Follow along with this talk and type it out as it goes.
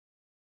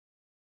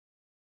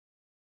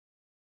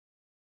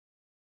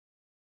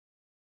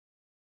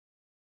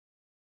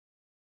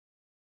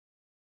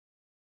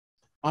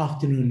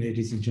Afternoon,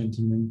 ladies and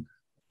gentlemen.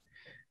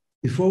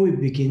 Before we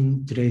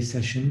begin today's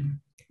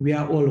session, we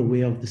are all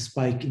aware of the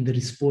spike in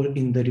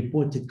the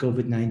reported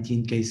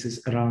COVID-19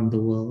 cases around the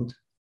world.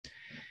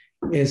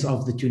 As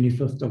of the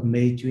 25th of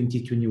May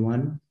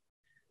 2021,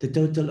 the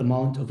total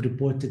amount of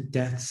reported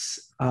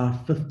deaths are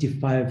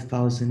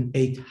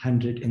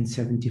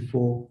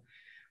 55,874,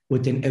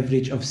 with an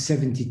average of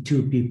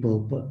 72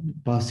 people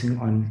passing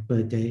on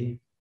per day.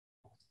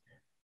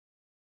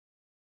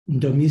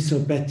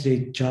 Ndomiso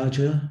Patrick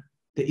Charger,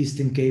 the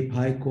Eastern Cape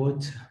High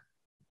Court,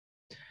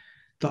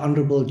 the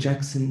Honorable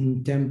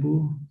Jackson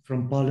Ntembu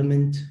from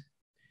Parliament,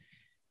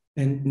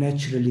 and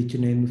naturally, to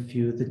name a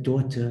few, the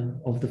daughter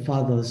of the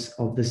fathers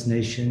of this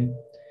nation,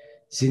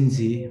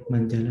 Zinzi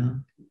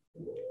Mandela.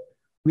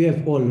 We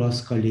have all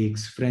lost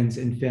colleagues, friends,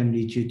 and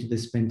family due to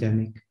this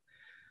pandemic.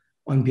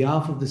 On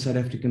behalf of the South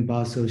African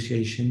Bar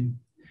Association,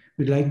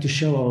 we'd like to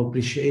show our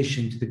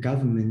appreciation to the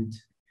government,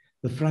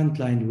 the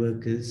frontline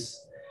workers,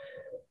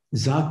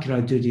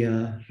 Zakira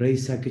Dudia,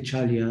 Reisa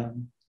Kachalia,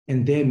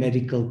 and their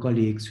medical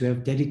colleagues who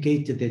have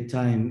dedicated their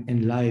time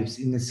and lives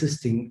in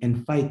assisting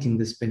and fighting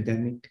this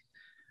pandemic.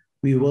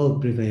 We will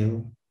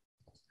prevail.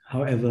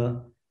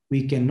 However,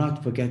 we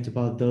cannot forget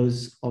about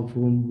those of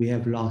whom we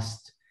have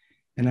lost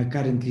and are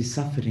currently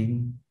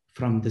suffering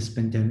from this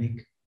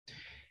pandemic.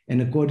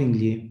 And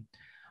accordingly,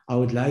 I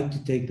would like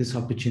to take this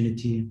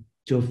opportunity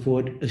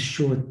for a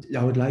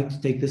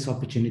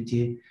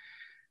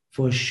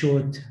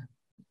short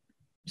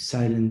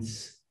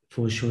silence,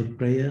 for a short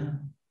prayer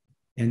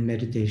and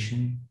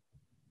meditation.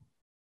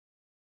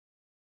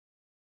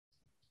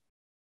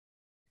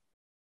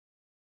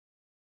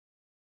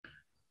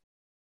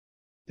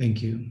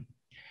 Thank you.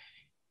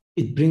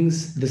 It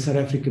brings the South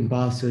African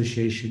Bar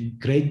Association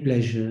great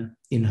pleasure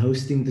in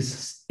hosting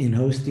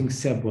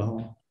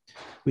SABWiL,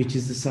 which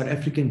is the South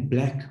African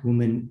Black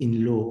Women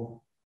in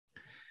Law.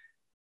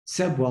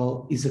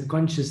 SABWiL is a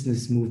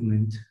consciousness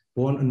movement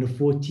born on the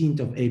 14th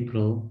of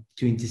April,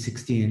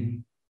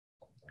 2016.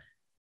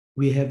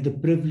 We have the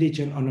privilege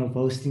and honor of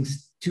hosting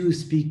two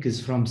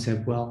speakers from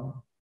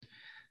SABWiL,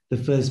 the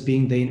first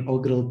being the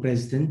inaugural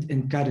president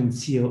and current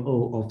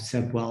COO of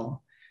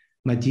SABWiL,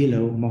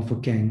 Madilo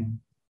Mofokeng.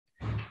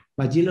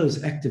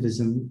 Madilo's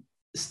activism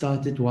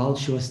started while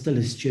she was still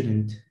a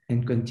student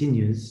and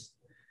continues.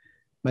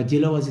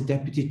 Madilo was a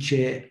deputy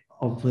chair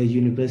of her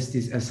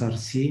university's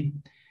SRC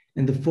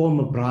and the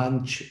former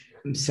branch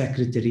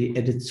secretary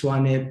at the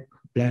Tshwane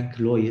Black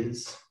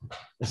Lawyers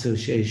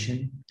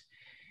Association.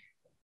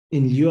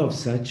 In lieu of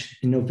such,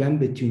 in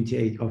November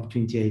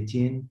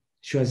 2018,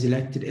 she was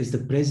elected as the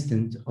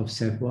president of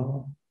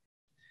SABWiL.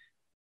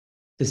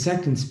 The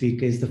second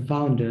speaker is the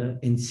founder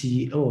and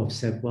CEO of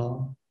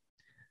SABWiL.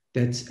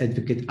 That's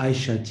Advocate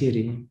Aisha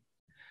Tiri,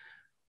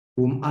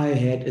 whom I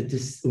have a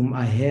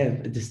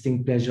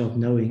distinct pleasure of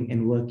knowing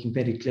and working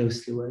very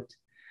closely with.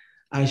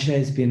 Aisha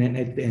has been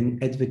an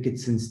advocate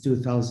since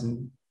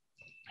 2000.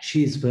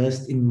 She is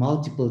versed in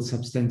multiple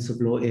substantive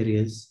law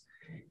areas,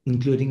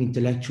 including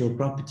intellectual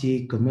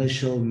property,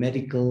 commercial,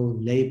 medical,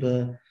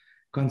 labor,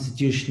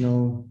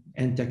 constitutional,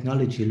 and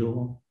technology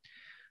law.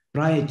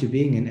 Prior to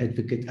being an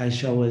advocate,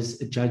 Aisha was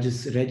a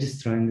judge's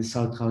registrar in the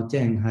South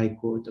Gauteng High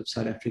Court of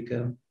South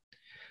Africa.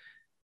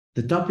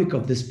 The topic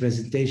of this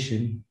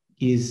presentation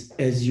is,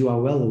 as you are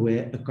well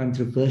aware, a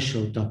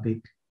controversial topic: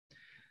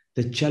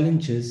 the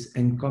challenges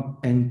and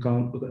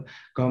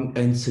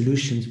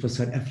solutions for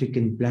South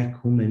African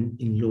Black women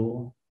in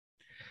law.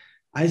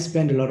 I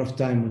spend a lot of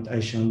time with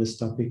Aisha on this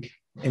topic,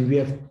 and we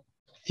have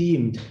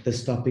themed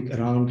this topic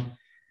around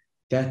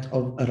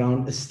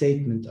a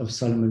statement of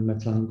Solomon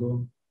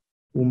Mahlangu,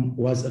 who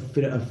was a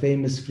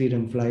famous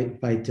freedom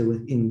fighter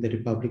within the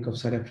Republic of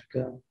South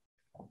Africa.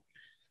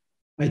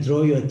 I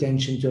draw your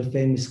attention to a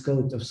famous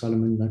quote of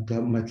Solomon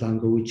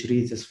Mahlangu, which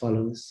reads as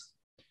follows: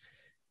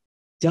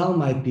 "Tell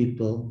my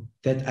people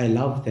that I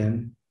love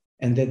them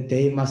and that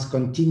they must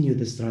continue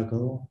the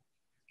struggle.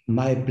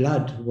 My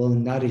blood will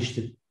nourish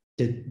the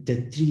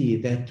tree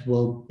that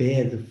will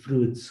bear the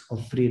fruits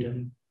of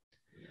freedom."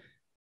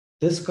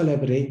 This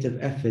collaborative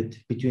effort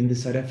between the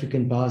South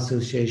African Bar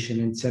Association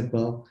and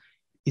SABWiL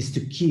is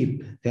to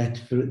keep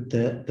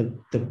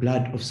the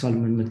blood of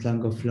Solomon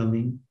Mahlangu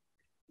flowing.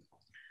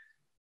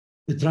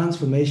 The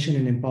transformation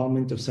and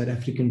empowerment of South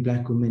African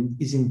Black women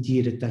is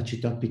indeed a touchy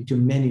topic to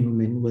many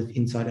women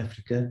within South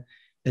Africa,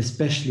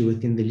 especially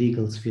within the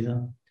legal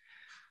sphere.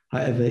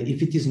 However,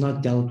 if it is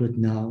not dealt with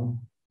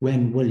now,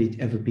 when will it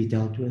ever be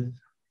dealt with?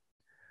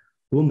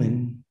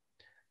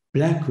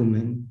 Black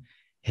women,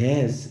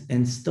 has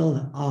and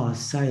still are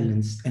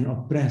silenced and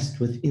oppressed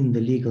within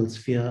the legal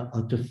sphere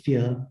out of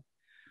fear.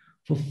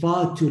 For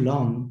far too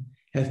long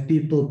have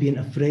people been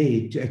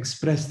afraid to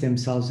express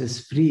themselves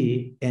as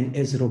free and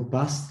as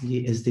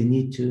robustly as they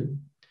need to.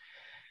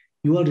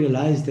 You will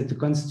realize that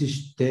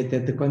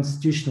the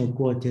Constitutional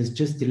Court has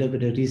just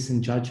delivered a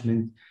recent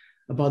judgment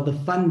about the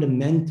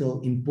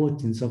fundamental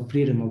importance of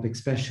freedom of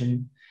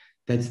expression.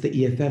 That's the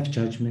EFF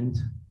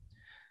judgment.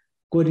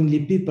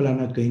 Accordingly, people are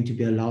not going to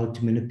be allowed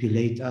to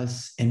manipulate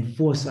us and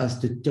force us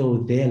to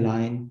toe their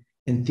line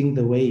and think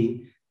the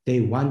way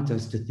they want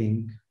us to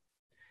think.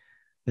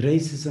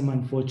 Racism,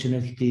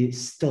 unfortunately,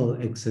 still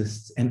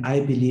exists, and I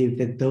believe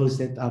that those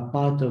that are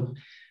part of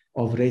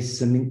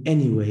racism in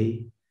any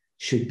way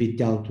should be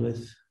dealt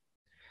with.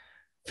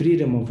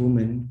 Freedom of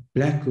women,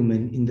 Black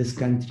women in this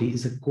country,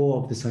 is a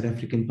core of the South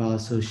African Bar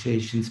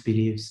Association's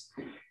beliefs.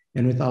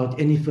 And without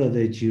any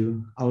further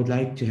ado, I would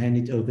like to hand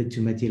it over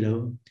to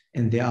Matilo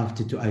and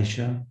thereafter to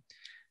Aisha.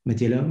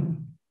 Matilo?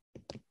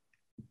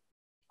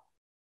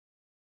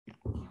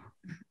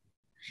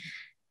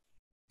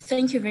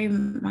 Thank you very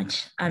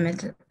much,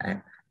 Ahmed.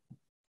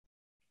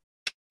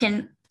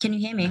 Can you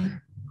hear me?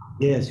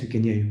 Yes, we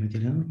can hear you,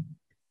 Matilo.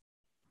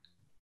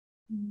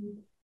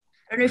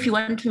 I don't know if you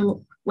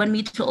want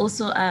me to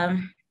also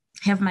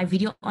have my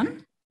video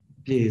on.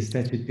 Please,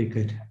 that would be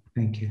good.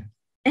 Thank you.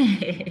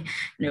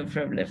 No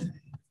problem.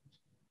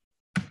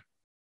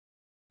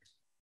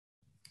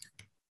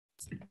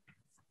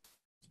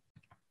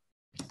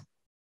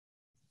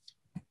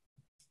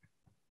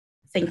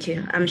 Thank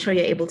you. I'm sure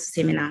you're able to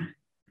see me now.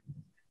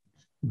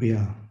 We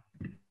are.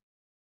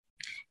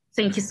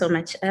 Thank you so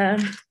much. I'd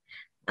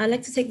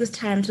like to take this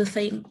time to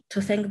thank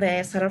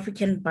the South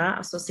African Bar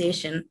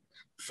Association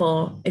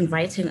for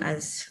inviting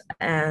us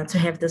to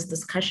have this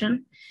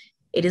discussion.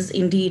 It is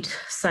indeed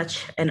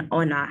such an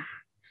honor,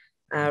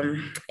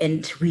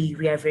 and we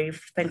are very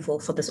thankful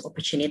for this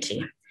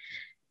opportunity.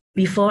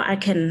 Before I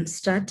can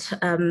start,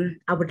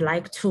 I would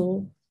like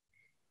to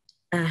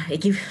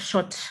give a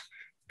short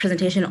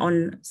presentation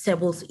on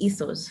SABWiL's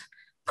ethos,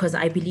 because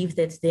I believe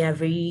that they are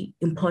very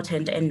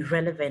important and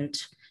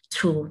relevant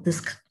to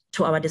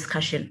our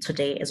discussion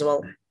today as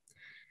well.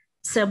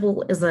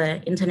 SABWiL is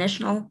an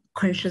international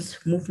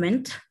conscious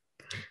movement.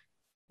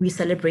 We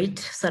celebrate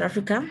South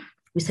Africa,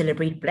 we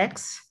celebrate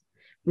Blacks,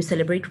 we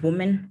celebrate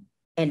women,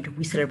 and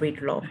we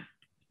celebrate law.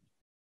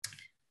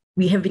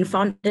 We are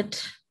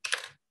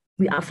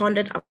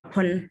founded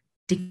upon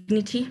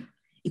dignity,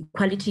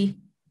 equality,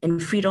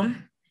 and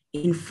freedom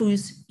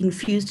infused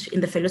in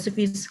the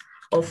philosophies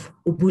of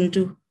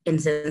Ubuntu and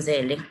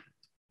Zenzele.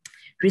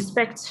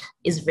 Respect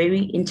is very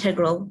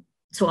integral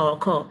to our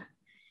core.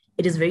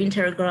 It is very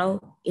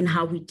integral in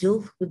how we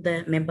deal with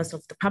the members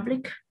of the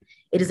public.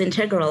 It is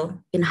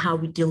integral in how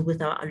we deal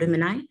with our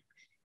alumni.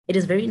 It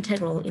is very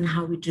integral in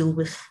how we deal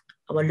with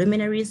our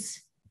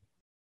luminaries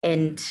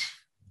and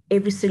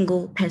every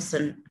single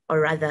person, or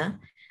rather,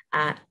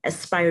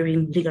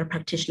 aspiring legal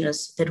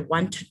practitioners that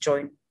want to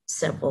join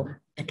SABWiL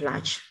at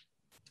large.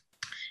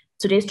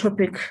 Today's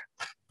topic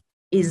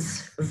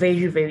is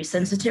very, very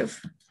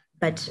sensitive,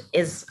 but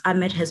as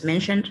Ahmed has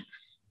mentioned,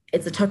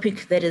 it's a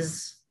topic that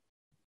is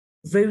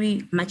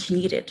very much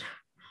needed.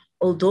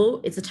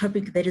 Although it's a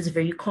topic that is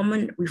very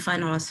common, we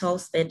find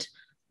ourselves that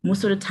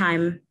most of the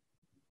time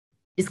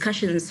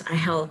discussions are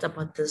held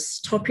about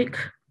this topic,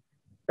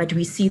 but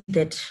we see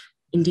that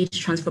indeed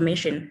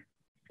transformation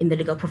in the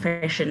legal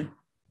profession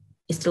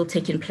is still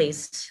taking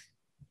place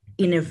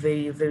in a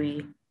very,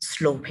 very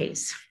slow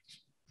pace.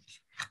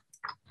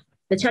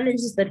 The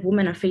challenges that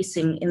women are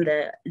facing in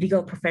the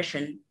legal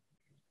profession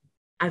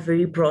are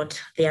very broad,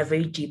 they are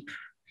very deep.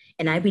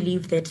 And I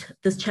believe that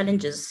these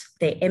challenges,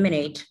 they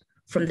emanate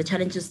from the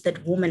challenges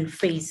that women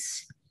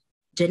face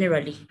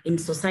generally in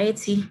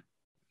society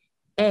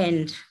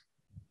and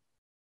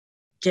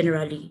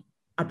generally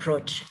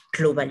abroad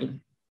globally.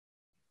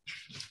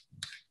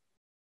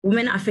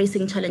 Women are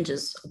facing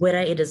challenges, whether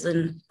it is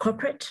in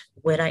corporate,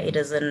 whether it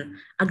is in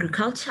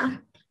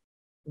agriculture,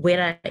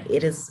 whether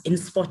it is in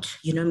sport,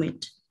 you name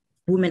it.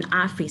 Women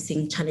are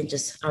facing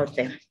challenges out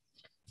there.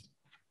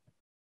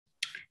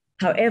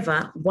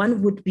 However,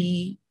 one would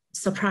be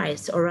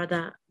surprised, or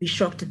rather be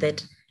shocked,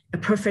 that a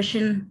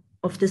profession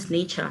of this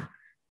nature,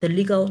 the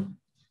legal,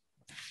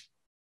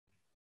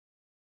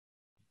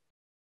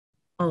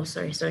 oh,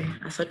 sorry.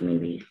 I thought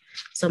maybe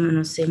someone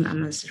was saying I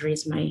must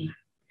raise my,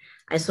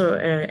 I saw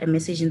a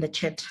message in the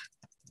chat.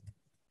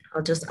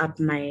 I'll just up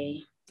my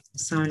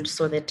sound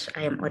so that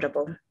I am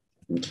audible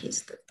in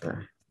case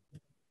that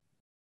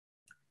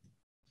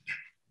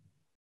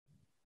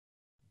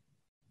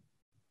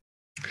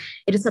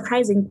It is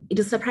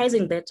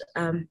surprising that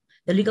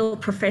the legal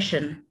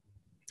profession,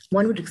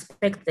 one would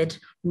expect that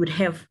we would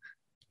have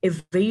a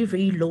very,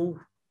 very low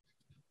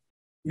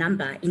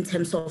number in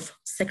terms of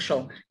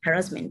sexual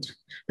harassment,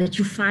 but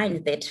you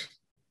find that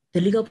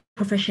the legal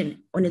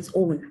profession on its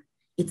own,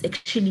 it's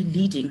actually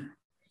leading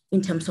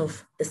in terms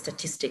of the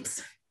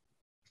statistics.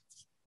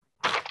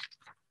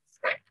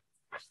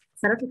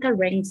 South Africa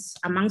ranks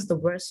amongst the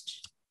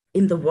worst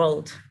in the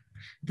world.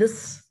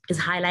 This is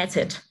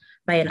highlighted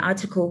by an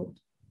article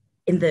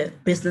in the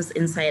Business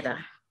Insider.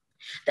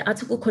 The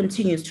article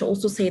continues to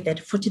also say that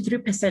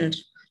 43%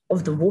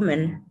 of the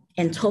women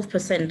and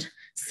 12%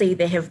 say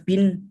they have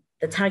been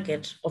the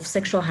target of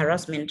sexual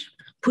harassment,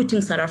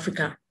 putting South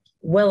Africa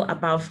well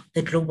above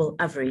the global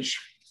average.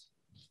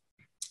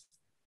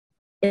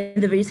 In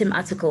the very same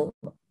article,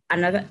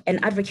 an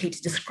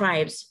advocate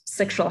describes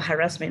sexual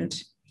harassment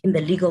in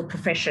the legal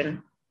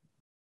profession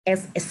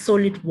as a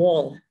solid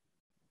wall,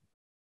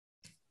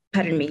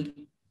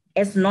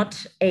 as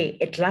not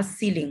a glass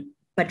ceiling,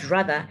 but but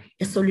rather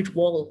a solid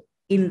wall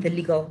in the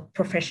legal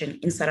profession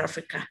in South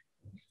Africa,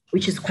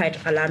 which is quite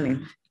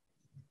alarming.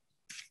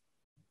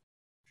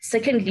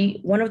 Secondly,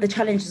 one of the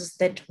challenges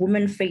that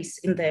women face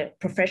in the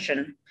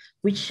profession,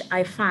 which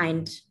I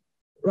find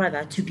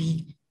rather to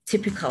be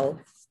typical,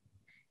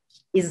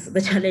 is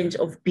the challenge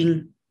of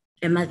being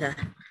a mother.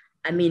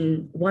 I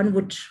mean, one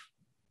would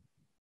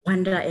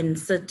wonder and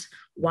sit,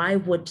 why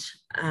would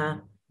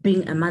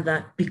being a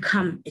mother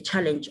become a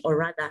challenge, or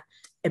rather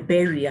a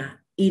barrier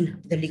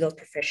in the legal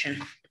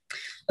profession?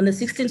 On the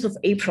 16th of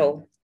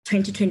April,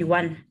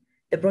 2021,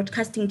 the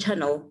broadcasting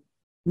channel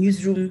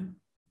Newsroom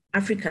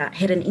Africa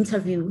had an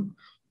interview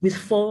with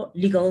four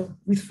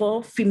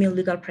female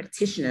legal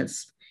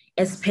practitioners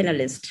as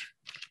panelists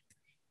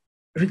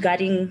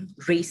regarding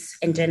race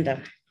and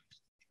gender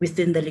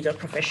within the legal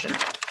profession.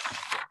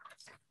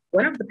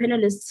 One of the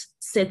panelists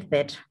said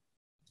that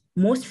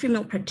most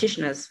female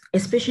practitioners,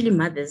 especially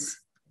mothers,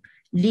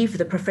 leave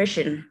the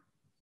profession,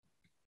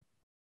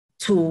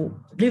 or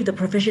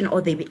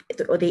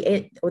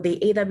they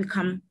either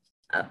become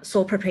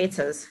sole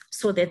proprietors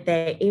so that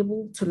they're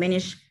able to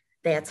manage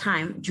their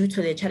time due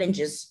to the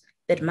challenges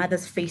that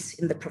mothers face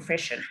in the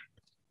profession.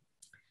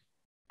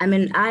 I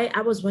mean,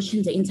 I was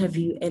watching the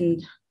interview,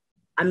 and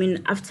I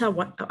mean,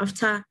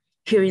 after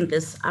hearing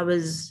this, I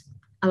was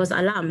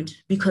alarmed,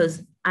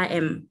 because I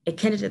am a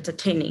candidate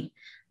attorney.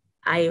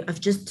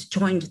 I've just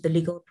joined the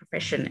legal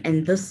profession,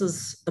 and this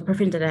is the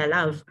profession that I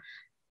love.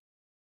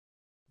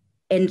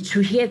 And to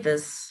hear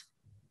this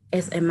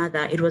as a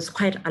mother, it was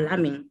quite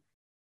alarming.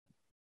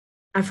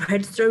 I've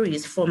heard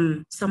stories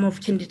from some of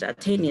candidate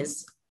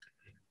attorneys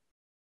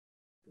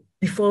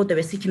before they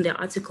were seeking their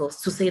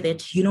articles to say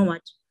that, you know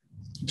what,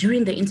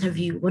 during the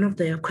interview, one of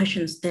the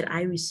questions that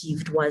I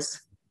received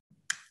was,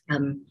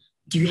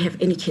 do you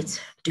have any kids?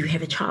 Do you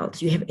have a child?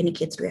 Do you have any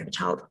kids? Do you have a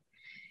child?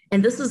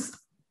 And this is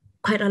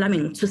quite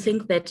alarming, to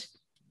think that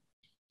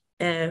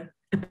a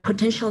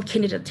potential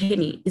candidate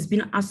attorney is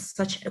being asked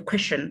such a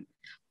question,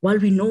 while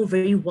we know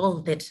very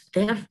well that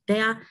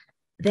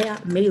their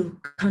male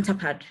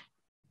counterpart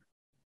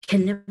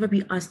can never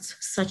be asked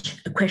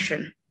such a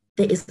question.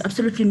 There is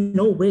absolutely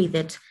no way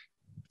that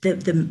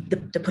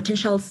the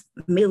potential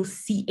male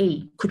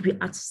CA could be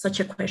asked such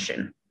a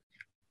question.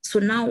 So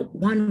now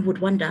one would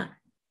wonder,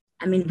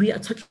 I mean, we are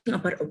talking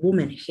about a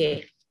woman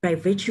here by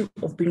virtue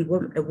of being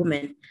a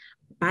woman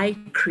by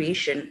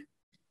creation,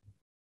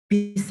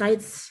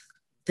 besides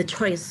the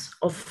choice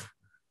of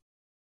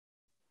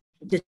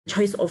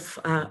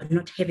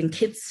not having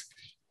kids,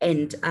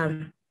 and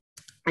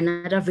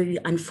another very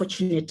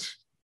unfortunate,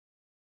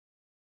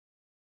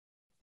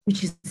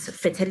 which is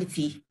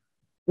fertility.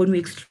 When we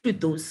exclude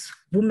those,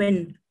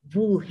 women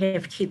will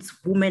have kids.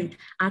 Women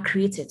are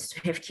created to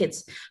have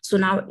kids. So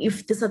now,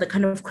 if these are the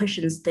kind of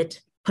questions that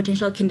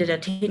potential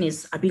candidate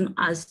attorneys are being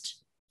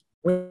asked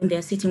when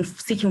they're seeking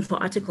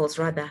for articles,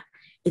 rather,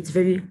 it's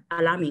very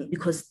alarming,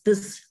 because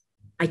this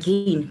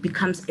again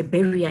becomes a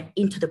barrier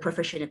into the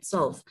profession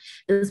itself.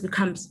 This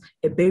becomes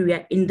a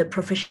barrier in the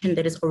profession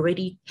that is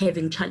already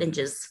having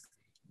challenges.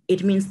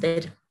 It means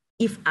that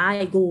if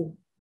I go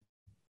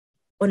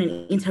on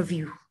an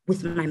interview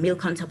with my male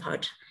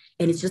counterpart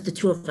and it's just the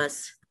two of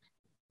us,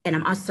 and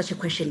I'm asked such a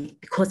question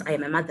because I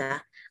am a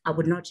mother, I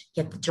would not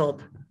get the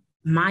job.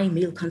 My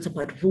male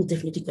counterpart will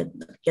definitely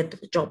get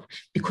the job,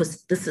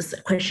 because this is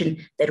a question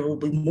that will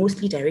be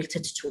mostly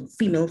directed to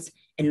females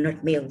and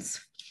not males.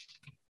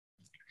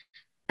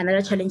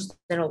 Another challenge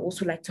that I'd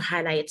also like to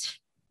highlight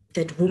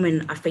that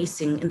women are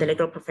facing in the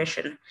legal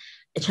profession,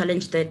 a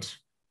challenge that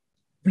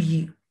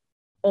we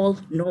all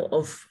know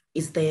of,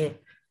 is the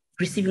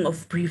receiving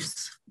of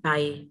briefs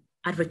by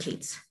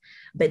advocates.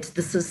 But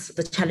this is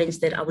the challenge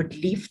that I would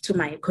leave to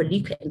my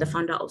colleague and the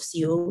founder of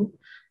CEO,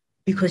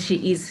 because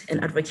she is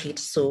an advocate.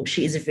 So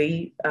she is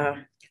very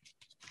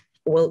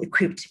well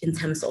equipped in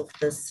terms of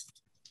this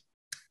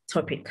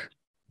topic.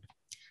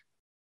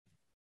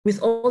 With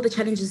all the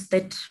challenges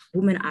that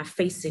women are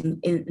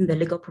facing in the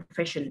legal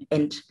profession,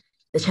 and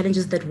the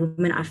challenges that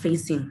women are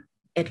facing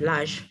at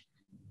large,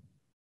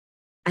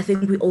 I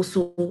think we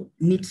also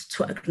need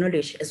to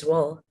acknowledge as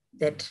well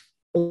that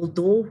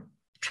although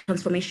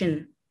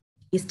transformation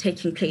is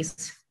taking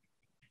place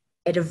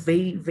at a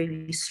very,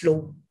 very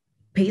slow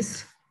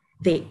pace,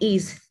 there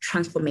is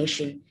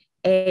transformation,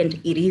 and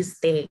it is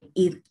there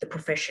in the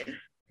profession.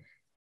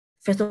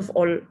 First of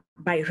all,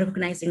 by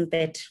recognizing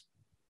that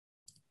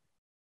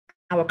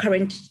our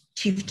current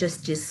Chief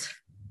Justice,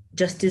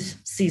 Justice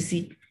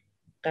Sisi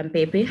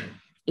Kampepe,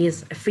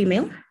 is a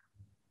female.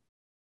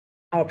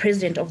 Our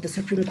President of the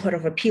Supreme Court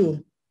of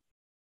Appeal,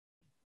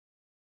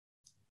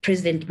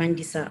 President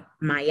Mandisa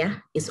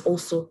Maya, is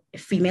also a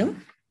female.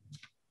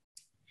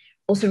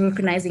 Also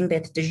recognizing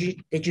that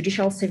the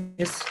Judicial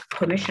Service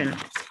Commission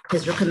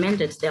has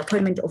recommended the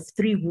appointment of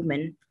 3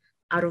 women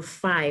out of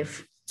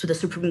 5 to the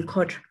Supreme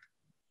Court,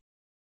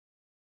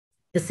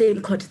 the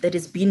same court that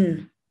is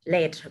being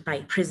led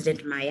by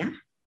President Maya.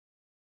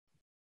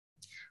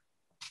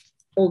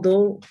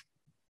 Although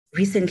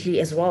recently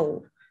as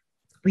well,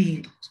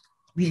 we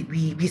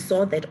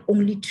saw that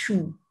only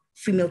 2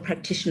 female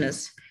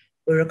practitioners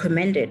were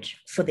recommended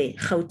for the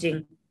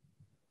Gauteng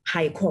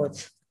High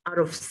Court out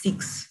of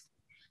 6.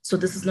 So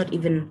this is not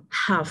even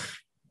half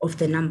of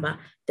the number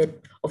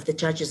of the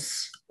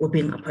judges were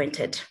being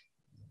appointed.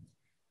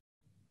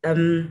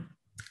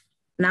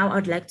 Now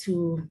I'd like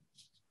to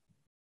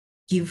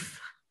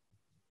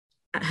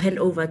hand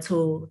over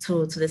to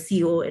the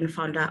CEO and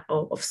founder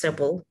of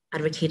SABWiL,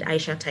 Advocate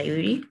Aisha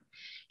Tayuri.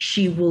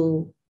 She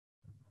will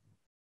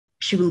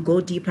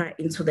go deeper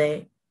into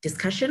the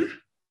discussion.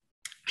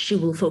 She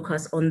will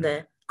focus on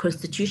the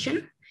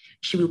Constitution.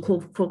 She will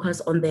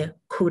focus on the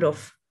Code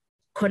of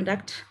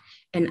Conduct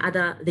and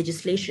other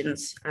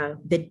legislations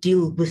that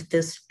deal with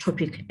this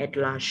topic at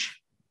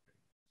large.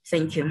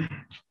 Thank you.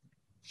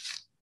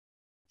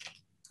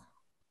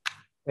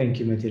 Thank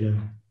you, Matilda.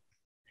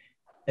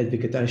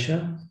 Advocate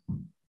Aisha.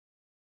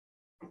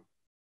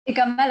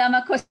 Igama,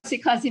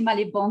 lamakhosikazi,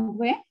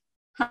 malibongwe.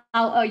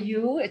 How are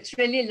you? It's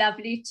really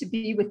lovely to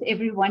be with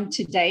everyone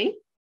today.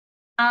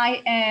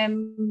 I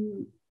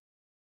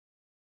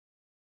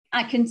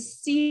can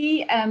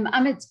see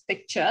Ahmed's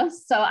picture,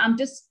 so I'm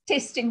just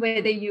testing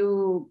whether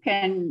you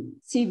can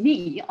see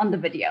me on the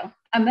video.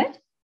 Ahmed?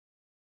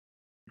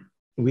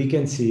 We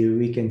can see you,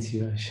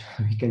 Aisha.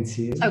 We can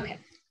see you. Okay,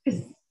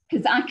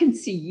 because I can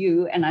see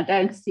you and I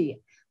don't see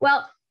it.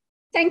 Well,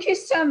 thank you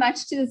so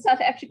much to the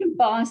South African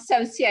Bar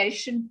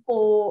Association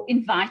for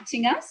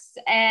inviting us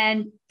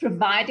and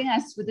providing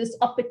us with this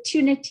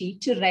opportunity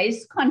to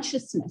raise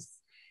consciousness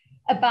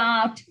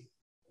about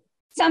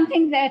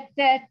something that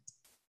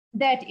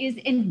is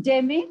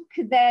endemic,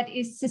 that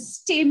is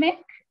systemic,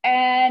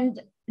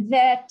 and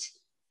that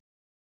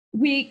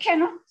we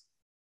cannot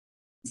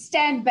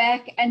stand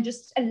back and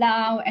just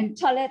allow and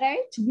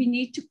tolerate. We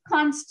need to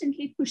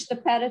constantly push the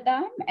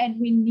paradigm, and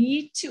we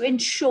need to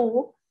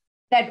ensure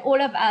that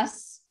all of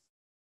us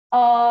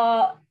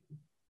are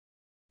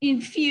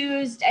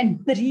infused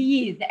and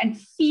breathe and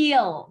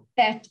feel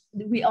that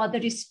we are the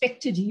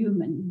respected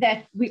human,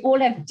 that we all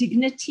have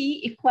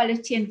dignity,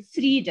 equality, and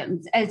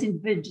freedoms as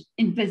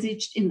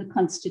envisaged in the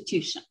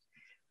Constitution.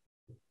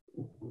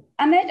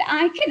 Ahmed,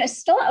 I can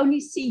still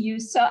only see you,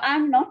 so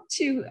I'm not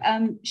too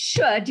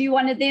sure. Do you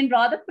want to then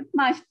rather put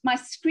my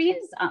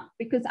screens up?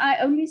 Because I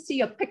only see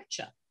your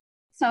picture.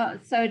 So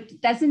it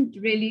doesn't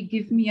really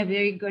give me a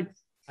very good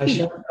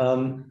Aisha,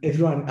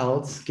 everyone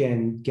else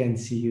can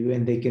see you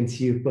and they can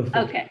see you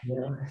perfectly. Okay.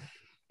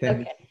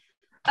 Yeah.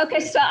 Okay,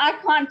 so I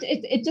can't,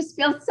 it just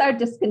feels so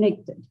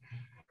disconnected.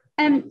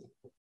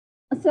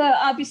 So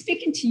I'll be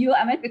speaking to you,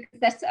 Ahmed, because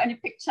that's the only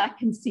picture I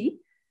can see.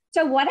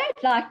 So what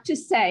I'd like to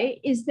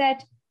say is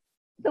that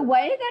the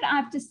way that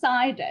I've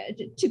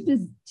decided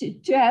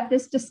to have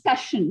this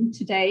discussion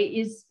today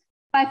is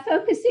by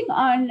focusing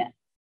on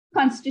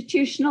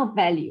constitutional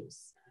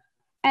values,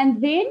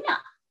 and then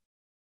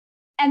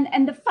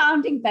and the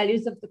founding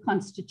values of the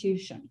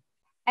Constitution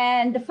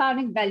and the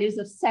founding values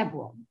of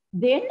SABWiL.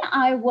 Then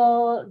I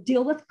will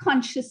deal with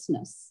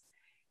consciousness.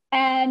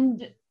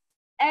 And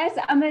as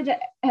Ahmed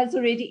has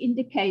already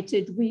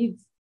indicated, we've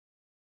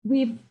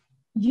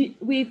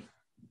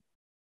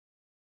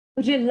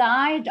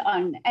relied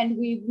on, and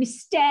we're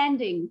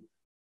standing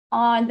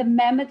on the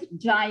mammoth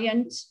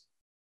giant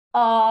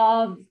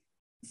of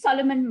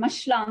Solomon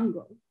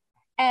Mahlangu.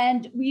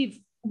 And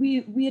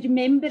we're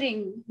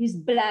remembering his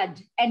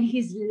blood and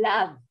his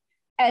love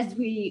as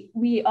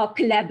we are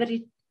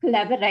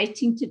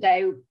collaborating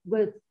today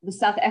with the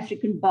South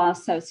African Bar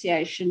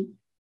Association,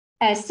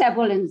 as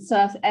SABWiL and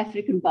South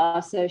African Bar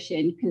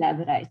Association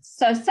collaborate.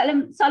 So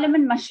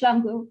Solomon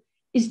Mahlangu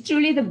is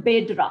truly the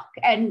bedrock,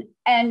 and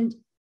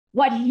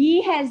what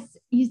he has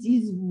is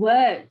his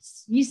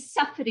words, his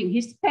suffering,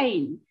 his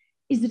pain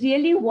is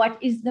really what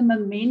is the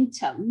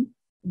momentum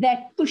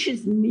that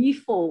pushes me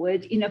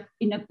forward in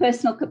a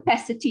personal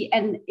capacity,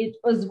 and it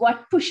was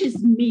what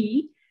pushes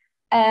me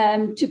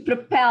to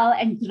propel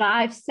and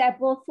drive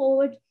SABWiL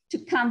forward, to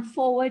come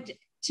forward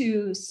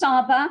to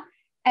SABA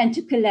and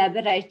to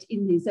collaborate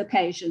in these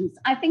occasions.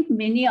 I think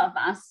many of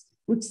us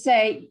would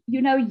say,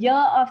 you know, year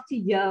after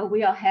year,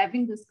 we are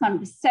having this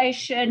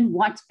conversation,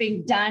 what's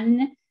being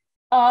done,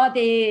 are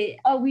we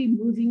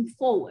moving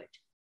forward?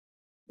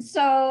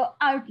 So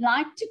I would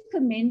like to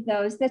commend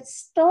those that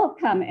still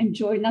come and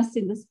join us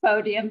in this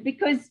podium,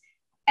 because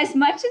as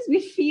much as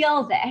we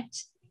feel that,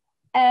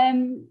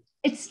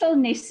 it's still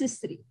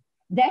necessary.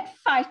 That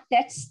fight,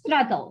 that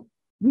struggle,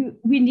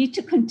 we need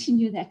to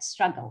continue that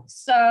struggle.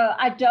 So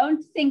I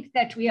don't think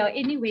that we are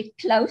anywhere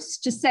close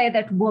to say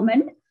that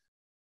women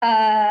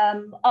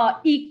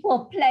are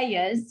equal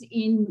players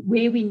in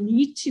where we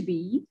need to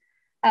be.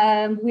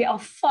 We are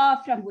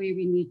far from where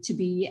we need to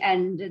be,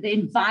 and the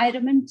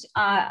environment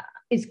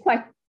is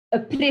quite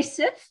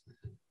oppressive.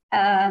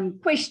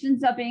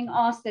 Questions are being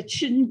asked that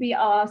shouldn't be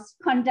asked.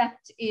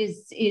 Conduct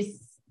is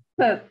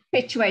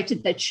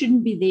perpetuated that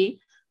shouldn't be there.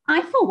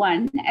 I, for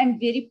one, am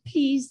very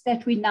pleased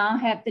that we now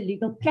have the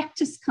Legal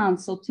Practice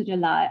Council to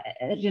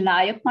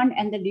rely upon,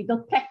 and the Legal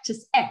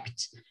Practice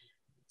Act.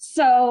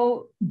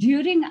 So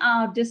during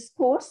our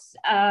discourse,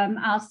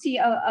 our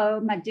COO,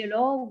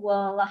 Madilo,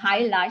 will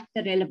highlight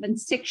the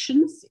relevant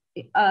sections.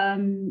 There are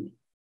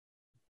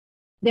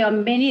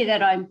many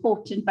that are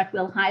important, but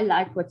we'll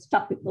highlight what's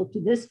topical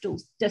to this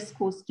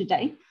discourse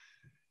today.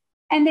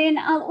 And then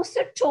I'll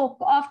also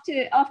talk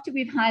after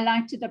we've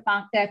highlighted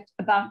about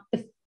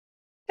the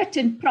fit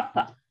and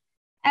proper.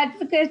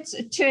 Advocates,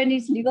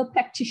 attorneys, legal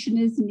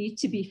practitioners need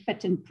to be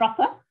fit and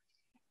proper.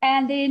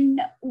 And then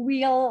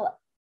we'll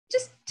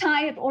just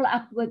tie it all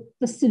up with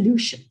the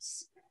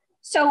solutions.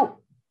 So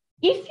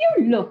if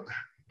you look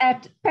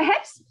at,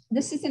 perhaps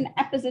this is an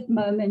opposite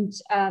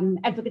moment,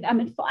 Advocate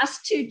Ahmed, for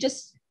us to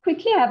just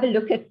quickly have a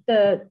look at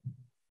the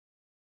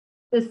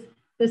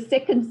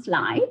second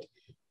slide.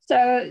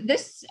 So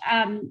this,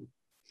 I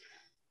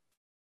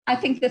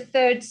think the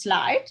third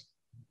slide.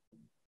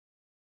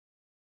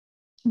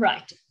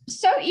 Right.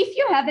 So if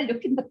you have a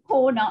look in the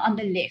corner on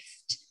the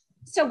left,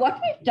 so what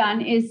we've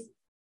done is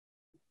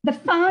the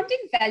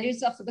founding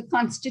values of the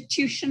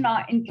Constitution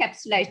are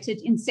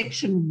encapsulated in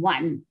section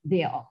 1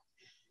 thereof.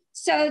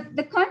 So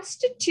the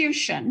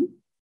Constitution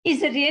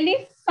is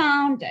really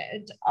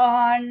founded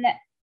on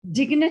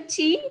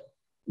dignity,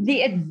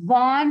 the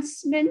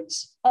advancement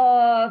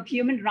of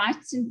human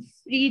rights and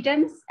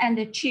freedoms, and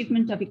the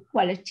achievement of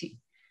equality.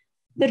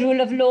 The rule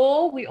of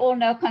law, we all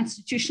know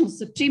constitutional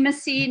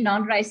supremacy,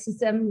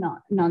 non-racism,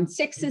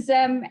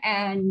 non-sexism,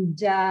 and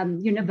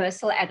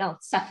universal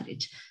adult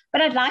suffrage. But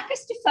I'd like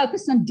us to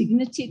focus on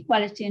dignity,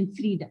 equality, and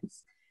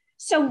freedoms.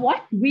 So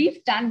what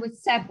we've done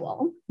with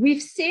SABWiL,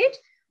 we've said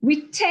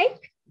we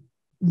take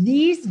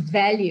these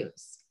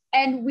values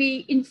and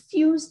we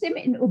infuse them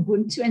in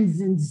Ubuntu and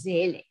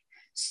Zenzele.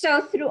 So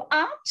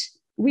throughout,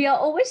 we are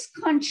always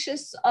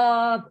conscious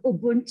of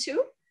Ubuntu,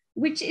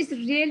 which is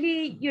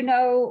really,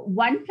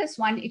 1 +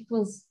 1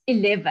 =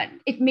 11.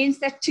 It means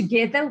that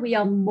together we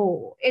are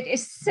more. It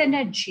is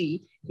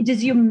synergy. It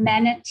is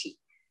humanity.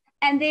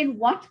 And then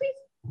what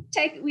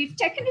we've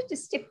taken it a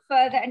step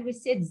further and we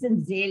said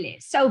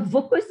Zenzele. So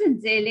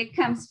Vuk'uzenzele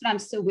comes from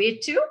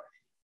Soweto.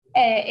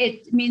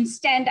 It means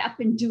stand up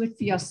and do it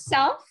for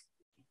yourself.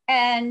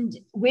 And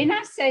when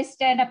I say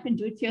stand up and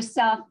do it for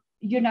yourself,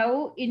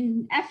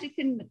 in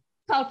African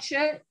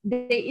culture,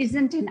 there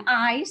isn't an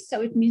I,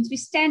 so it means we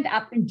stand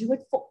up and do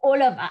it for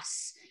all of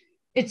us.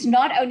 It's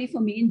not only for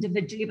me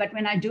individually, but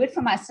when I do it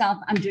for myself,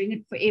 I'm doing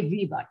it for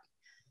everybody.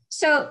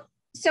 So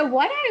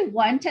what I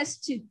want us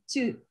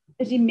to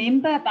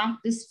remember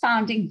about this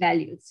founding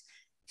values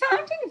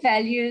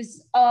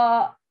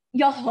are,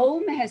 your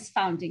home has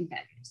founding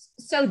values.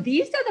 So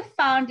these are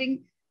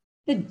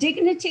the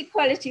dignity,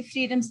 equality,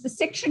 freedoms. The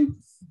section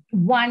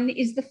 1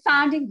 is the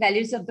founding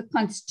values of the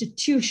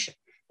Constitution.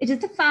 It is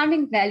the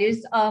founding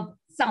values of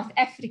South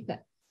Africa.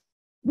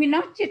 We're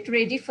not yet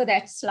ready for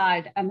that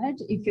slide,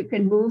 Ahmed. If you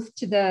can move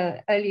to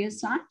the earlier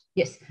slide.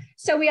 Yes.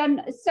 So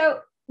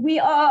we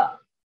are,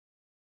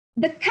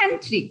 the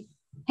country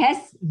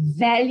has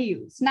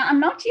values. Now,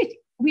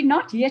 we're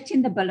not yet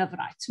in the Bill of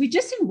Rights. We're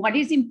just in what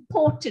is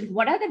important.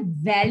 What are the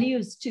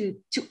values to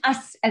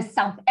us as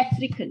South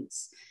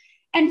Africans?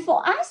 And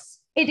for us,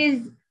 it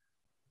is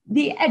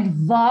the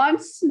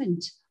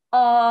advancement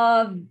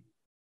of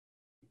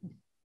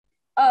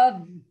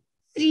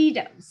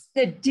freedoms,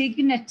 the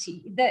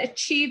dignity, the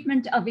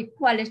achievement of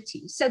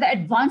equality. So the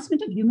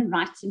advancement of human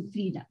rights and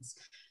freedoms.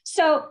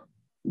 So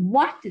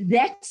what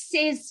that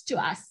says to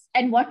us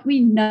and what we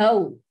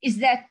know is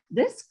that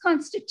this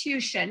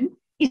Constitution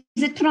is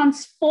a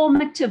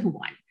transformative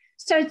one.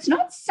 So it's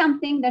not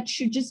something that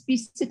should just be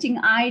sitting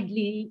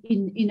idly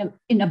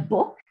in a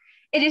book.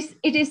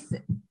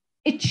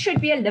 It should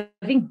be a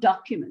living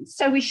document.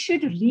 So we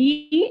should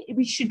be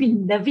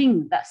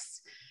living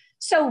this.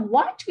 So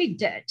what we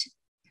did,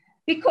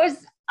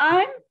 because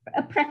I'm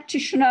a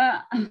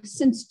practitioner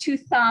since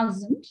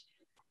 2000,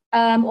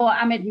 or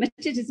I'm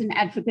admitted as an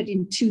advocate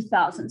in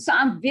 2000. So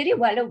I'm very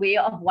well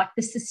aware of what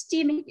the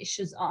systemic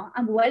issues are.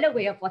 I'm well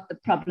aware of what the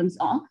problems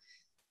are.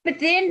 But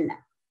then,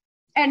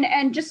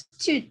 and just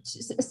to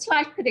a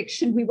slight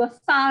correction, we were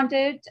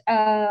founded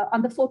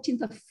on the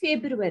 14th of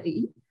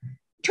February,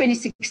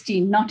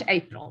 2016, not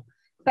April.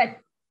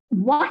 But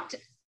what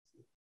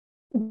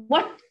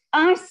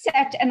I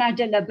sat and I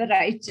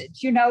deliberated,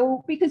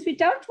 because we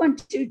don't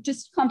want to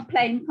just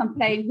complain.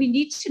 We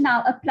need to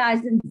now apply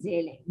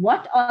Zenzele.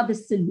 What are the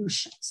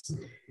solutions?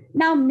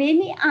 Now,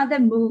 many other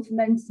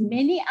movements,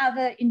 many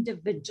other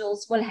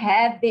individuals will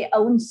have their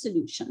own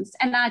solutions.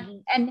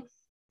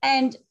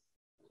 And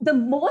the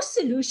more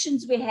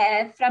solutions we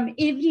have from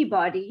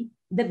everybody,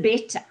 the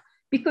better,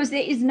 because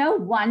there is no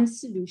one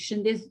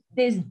solution.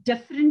 There's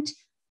different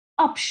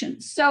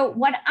options. So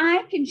what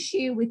I can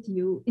share with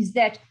you is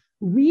that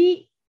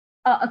we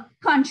are a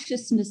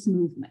consciousness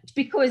movement,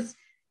 because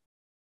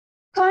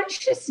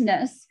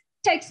consciousness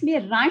takes me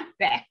right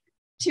back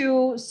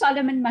to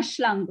Solomon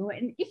Mahlangu.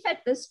 And if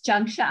at this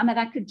juncture, Ahmed,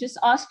 I could just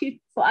ask you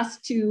for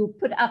us to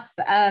put up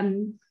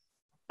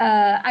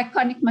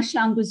iconic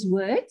Mahlangu's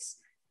words.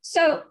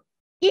 So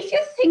if you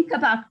think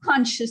about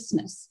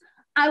consciousness,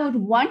 I would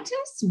want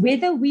us,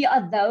 whether we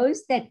are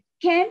those that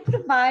can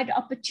provide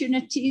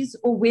opportunities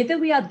or whether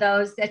we are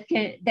those that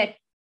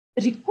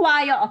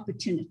require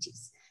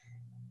opportunities.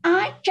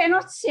 I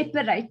cannot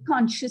separate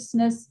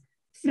consciousness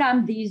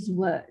from these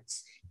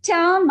words.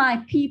 Tell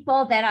my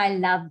people that I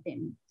love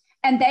them,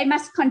 and they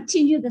must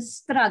continue the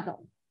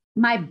struggle.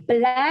 My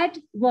blood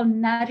will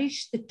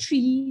nourish the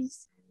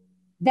trees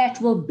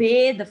that will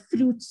bear the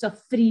fruits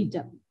of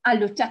freedom.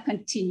 Aluta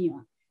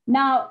continua.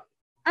 Now,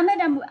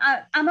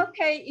 I'm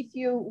okay if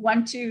you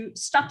want to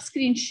stop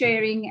screen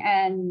sharing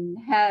and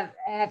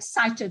have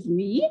sight of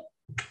me,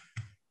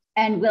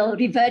 and we'll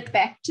revert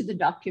back to the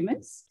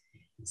documents.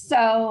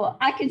 So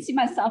I can see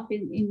myself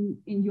in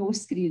your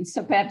screen.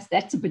 So perhaps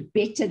that's a bit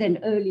better than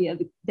earlier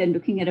than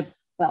looking at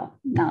well,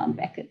 now I'm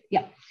back at,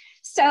 yeah.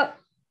 So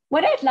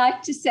what I'd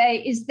like to say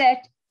is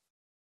that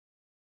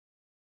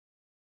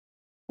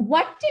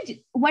what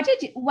did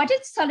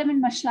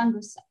Solomon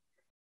Mahlangu say?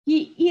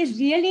 He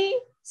really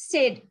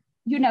said,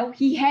 you know,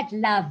 he had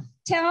love.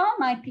 Tell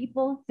my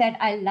people that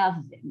I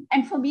love them.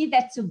 And for me,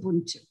 that's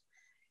Ubuntu.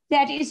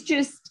 That is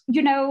just,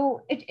 you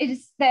know, it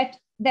is that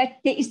there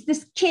is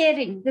this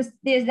caring,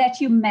 there's that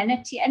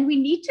humanity. And we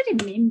need to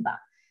remember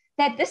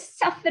that this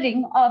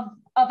suffering of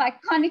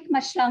iconic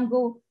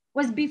Mahlangu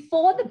was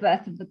before the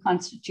birth of the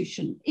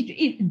Constitution.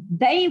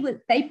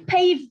 They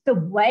paved the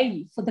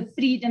way for the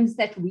freedoms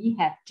that we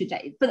have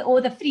today,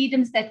 or the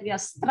freedoms that we are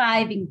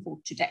striving for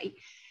today.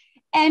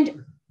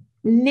 And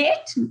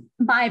let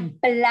my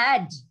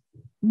blood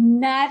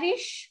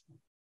nourish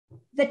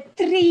the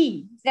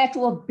tree that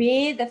will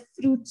bear the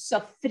fruits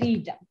of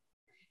freedom.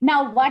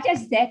 Now, what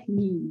does that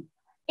mean?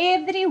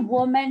 Every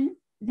woman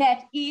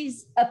that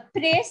is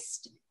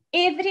oppressed,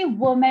 every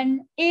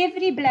woman,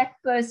 every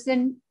Black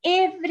person,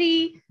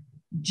 every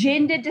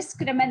gender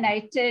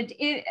discriminated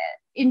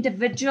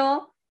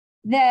individual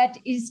that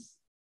is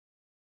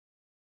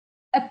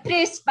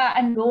oppressed by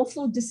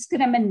unlawful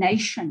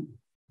discrimination.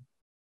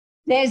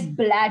 There's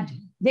blood,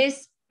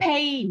 there's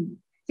pain,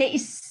 there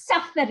is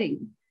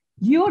suffering.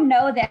 You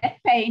know that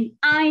pain,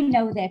 I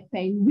know that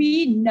pain.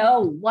 We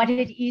know what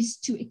it is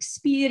to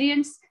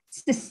experience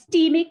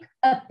systemic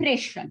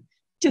oppression,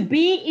 to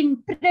be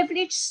in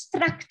privileged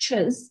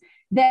structures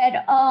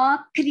that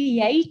are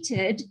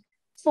created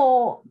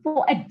for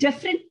a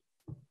different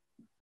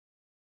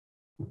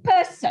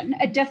person,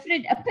 a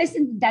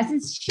person that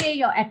doesn't share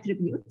your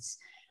attributes,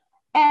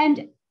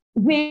 and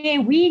where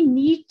we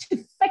need to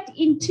fit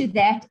into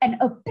that and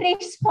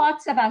oppress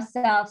parts of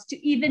ourselves to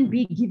even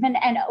be given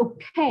an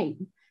okay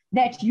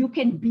that you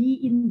can be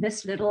in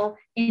this little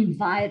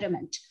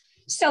environment.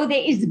 So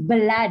there is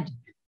blood.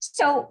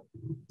 So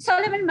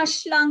Solomon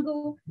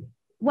Mahlangu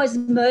was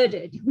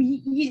murdered.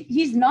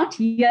 He's not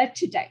here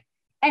today.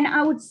 And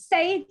I would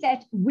say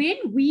that when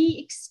we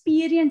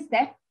experience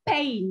that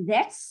pain,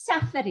 that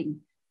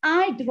suffering,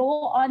 I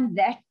draw on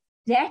that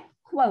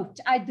quote,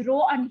 I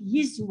draw on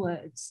his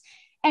words.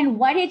 And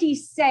what did he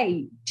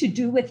say to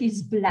do with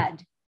his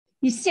blood?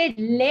 He said,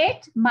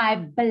 let my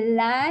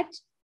blood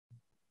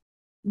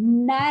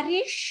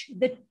nourish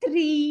the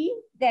tree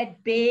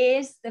that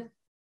bears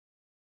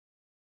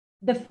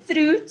the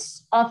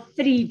fruits of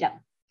freedom.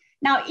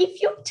 Now,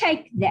 if you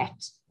take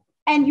that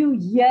and you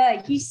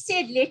hear, he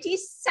said, let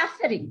his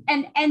suffering,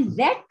 and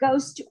that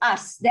goes to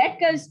us, that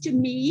goes to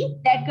me,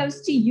 that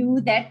goes to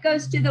you, that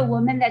goes to the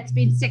woman that's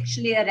been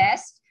sexually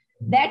harassed,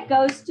 that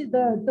goes to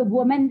the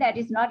woman that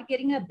is not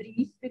getting a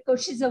brief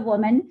because she's a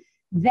woman,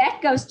 that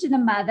goes to the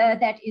mother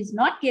that is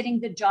not getting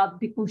the job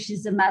because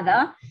she's a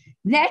mother,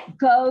 that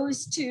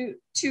goes to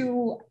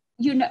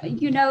you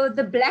know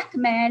the Black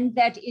man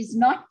that is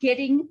not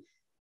getting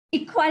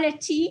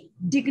equality,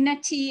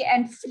 dignity,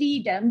 and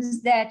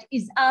freedoms that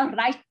is our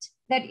right,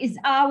 that is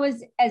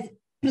ours as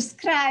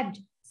prescribed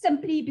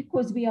simply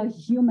because we are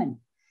human.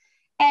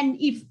 And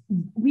if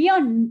we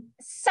are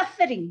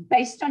suffering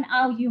based on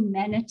our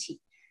humanity,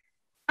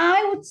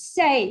 I would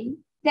say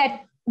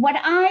that what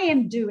I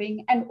am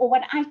doing or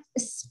what I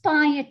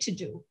aspire to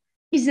do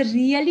is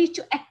really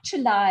to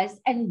actualize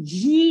and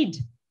heed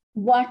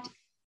what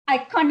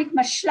iconic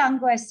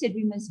Mahlangu has said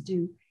we must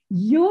do.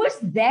 Use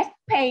that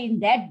pain,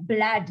 that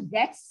blood,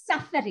 that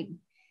suffering,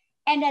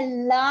 and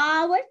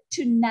allow it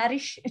to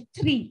nourish a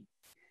tree.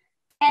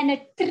 And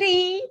a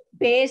tree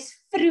bears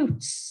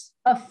fruits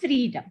of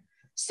freedom.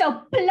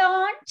 So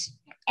plant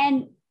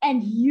and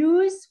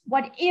use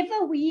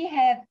whatever we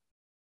have,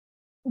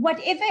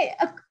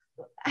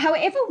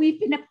 however we've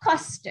been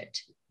accosted.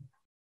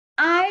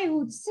 I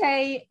would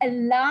say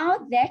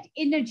allow that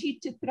energy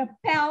to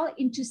propel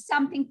into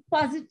something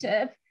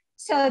positive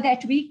so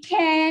that we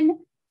can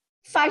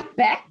fight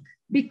back,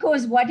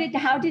 because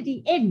how did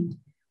he end?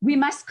 We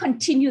must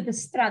continue the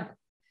struggle.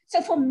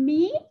 So for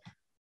me,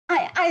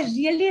 I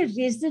really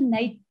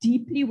resonate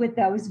deeply with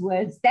those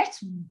words.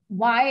 That's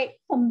why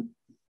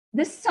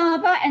the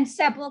SABA and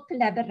SABWiL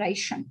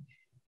collaboration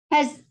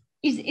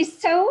is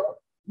so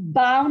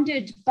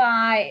bounded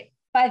by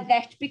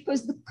that,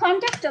 because the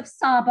conduct of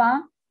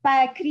SABA,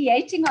 by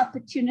creating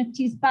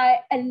opportunities, by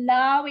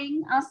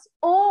allowing us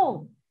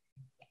all,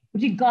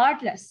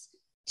 regardless,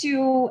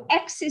 to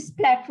access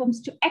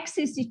platforms, to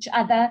access each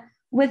other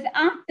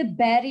without the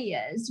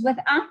barriers,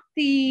 without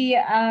the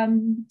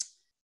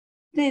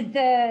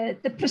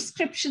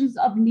prescriptions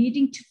of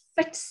needing to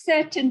fit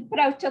certain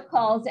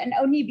protocols and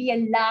only be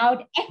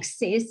allowed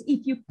access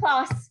if you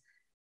pass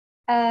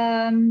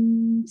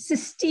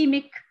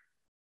systemic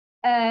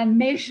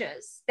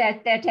measures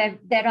that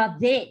are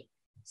there.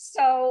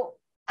 So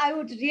I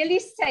would really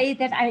say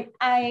that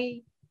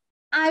I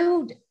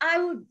would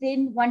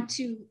then want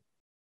to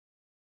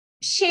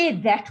share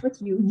that with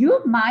you.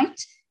 You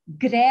might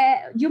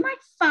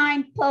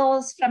find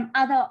pearls from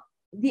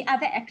the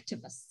other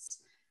activists,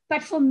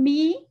 but for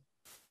me,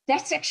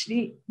 that's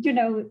actually, you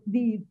know,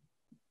 the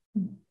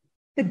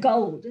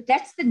gold.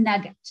 That's the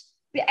nugget,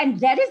 and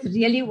that is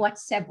really what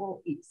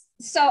SABWiL is.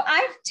 So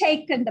I've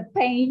taken the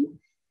pain,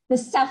 the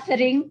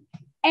suffering,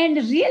 and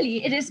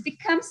really it has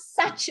become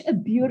such a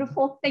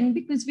beautiful thing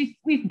because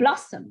we've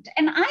blossomed.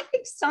 And I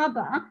think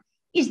SABA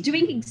is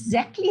doing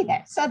exactly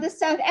that. So the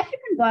South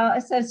African Bar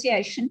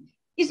Association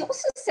is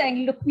also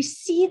saying, look, we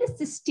see the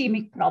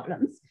systemic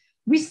problems.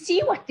 We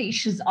see what the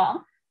issues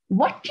are.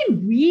 What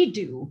can we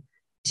do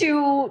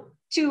to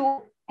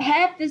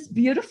have this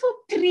beautiful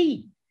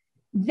tree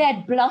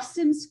that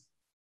blossoms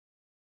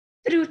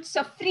fruits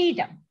of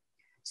freedom?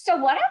 So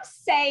what I'm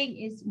saying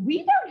is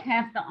we don't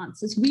have the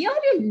answers. We are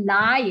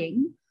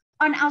relying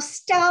on our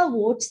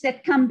stalwarts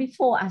that come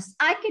before us.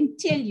 I can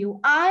tell you,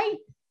 I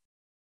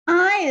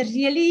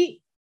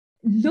really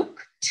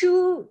look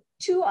to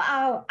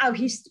our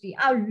history.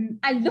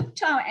 I look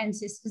to our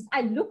ancestors.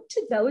 I look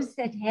to those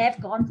that have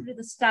gone through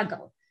the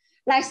struggle,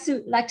 like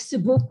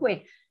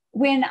SABWiL.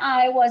 When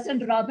I was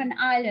on Robben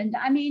Island,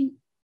 I mean,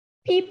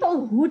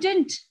 people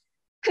wouldn't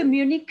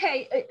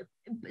communicate.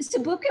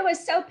 SABWiL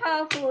was so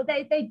powerful,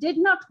 they did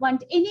not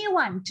want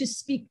anyone to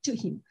speak to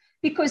him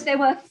because they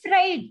were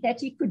afraid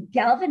that he could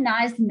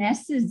galvanize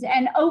masses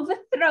and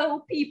overthrow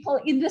people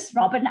in this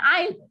Robben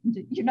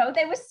Island. You know,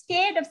 they were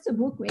scared of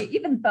SABWiL,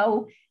 even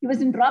though he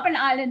was in Robben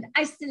Island,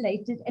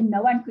 isolated, and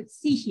no one could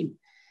see him.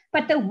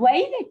 But the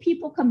way that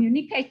people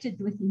communicated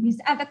with him, his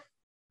other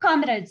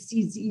comrades,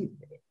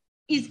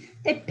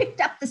 they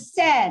picked up the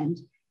sand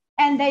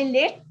and they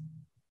let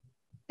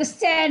the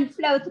sand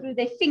flow through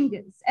their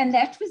fingers. And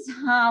that was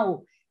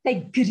how they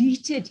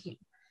greeted him.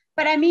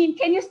 But I mean,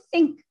 can you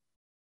think,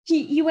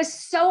 he was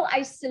so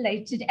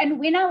isolated. And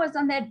when I was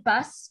on that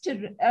bus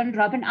on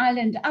Robben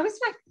Island, I was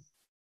like,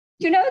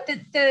 you know,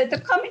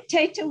 the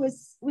commentator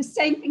was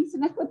saying things,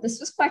 and I thought this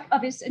was quite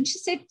obvious. And she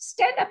said,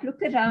 stand up,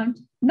 look around.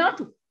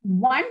 Not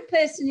one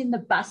person in the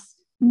bus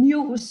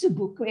knew who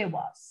SABWiL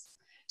was.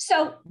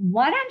 So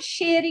what I'm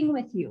sharing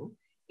with you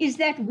is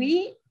that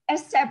we,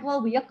 as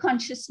SABWiL, we are a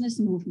consciousness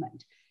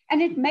movement.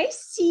 And it may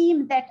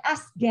seem that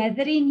us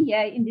gathering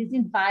here in these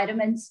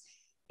environments,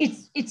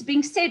 it's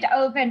being said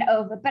over and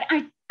over, but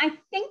I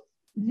think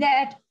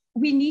that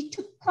we need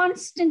to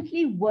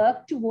constantly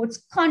work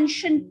towards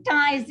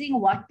conscientizing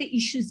what the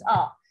issues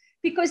are,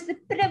 because the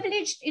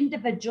privileged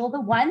individual, the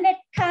one that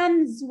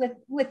comes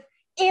with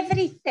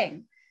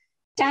everything,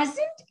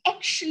 doesn't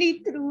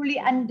actually truly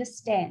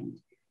understand.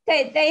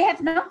 They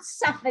have not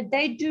suffered.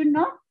 They do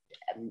not,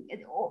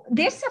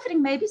 their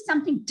suffering may be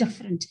something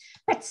different,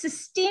 but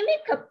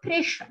systemic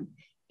oppression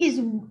is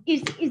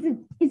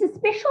a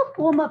special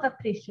form of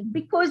oppression,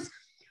 because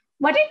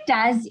what it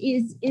does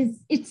is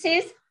it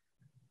says,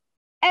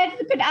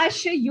 Advocate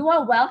Aisha, you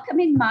are welcome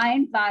in my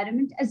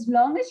environment as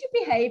long as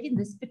you behave in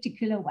this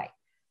particular way.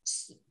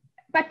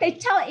 But they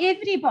tell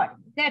everybody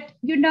that,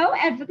 you know,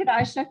 Advocate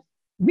Aisha,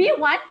 we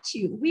want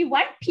you. We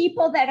want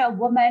people that are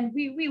women.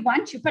 We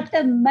want you. But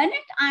the minute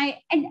and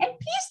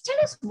please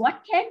tell us,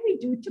 what can we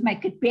do to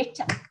make it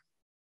better?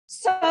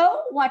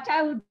 So what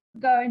I would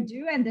go and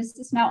do, and this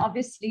is now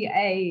obviously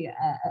a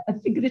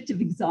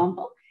figurative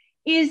example,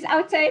 is I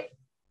would say,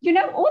 you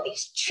know, all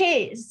these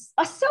chairs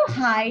are so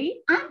high.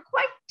 I'm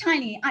quite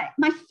tiny.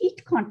 My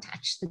feet can't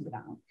touch the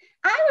ground.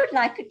 I would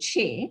like a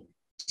chair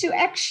to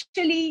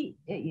actually,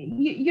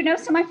 you know,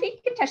 so my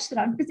feet can touch the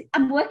ground, because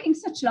I'm working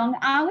such long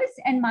hours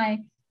and my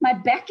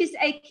back is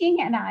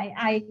aching and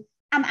I'm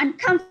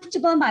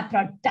uncomfortable. My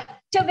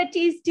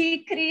productivity is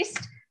decreased.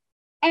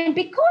 And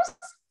because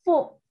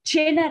for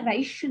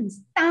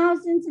generations,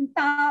 thousands and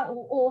thousands,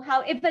 or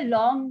however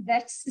long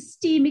that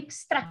systemic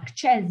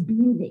structure has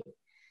been there,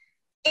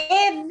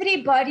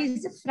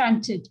 everybody's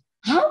affronted.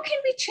 How can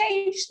we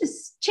change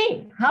this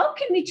chair? How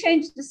can we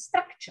change the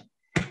structure?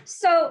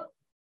 So,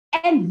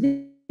 and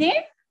then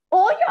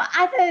all your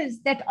others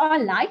that are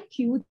like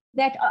you,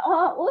 that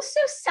are also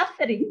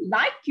suffering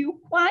like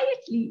you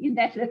quietly in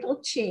that little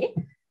chair,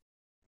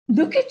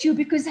 look at you,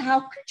 because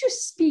how could you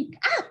speak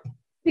up?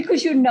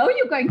 Because you know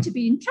you're going to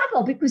be in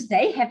trouble because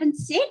they haven't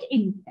said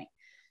anything.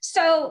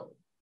 So,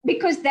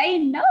 because they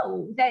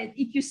know that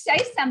if you say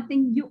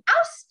something, you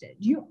ousted,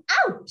 you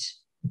out.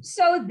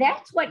 So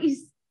that's what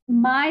is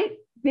my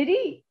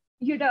very,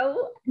 you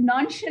know,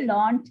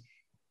 nonchalant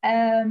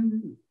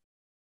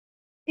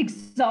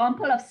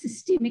example of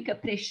systemic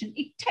oppression.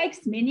 It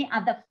takes many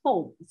other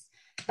forms,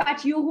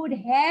 but you would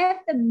have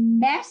the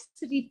mass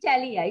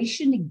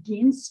retaliation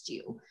against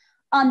you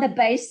on the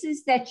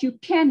basis that you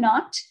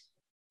cannot,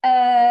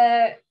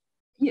 why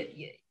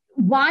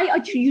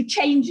are you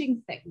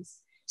changing things?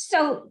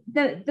 So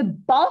the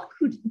bulk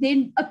would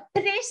then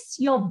oppress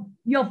your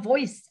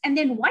voice. And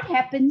then what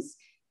happens,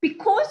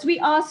 because we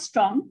are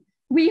strong,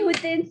 we would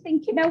then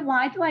think, you know,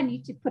 why do I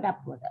need to put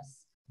up with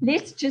this?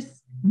 Let's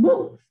just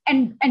move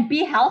and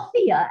be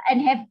healthier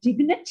and have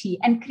dignity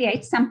and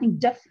create something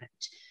different.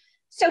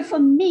 So for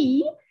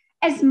me,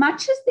 as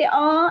much as there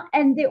are,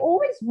 and there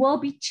always will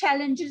be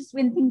challenges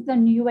when things are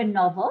new and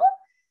novel,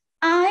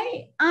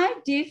 I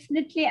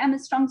definitely am a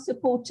strong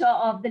supporter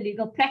of the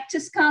Legal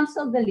Practice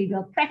Council, the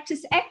Legal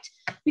Practice Act,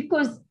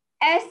 because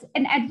as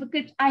an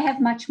advocate, I have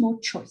much more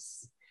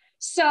choice.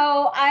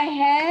 So I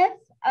have,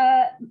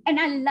 and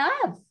I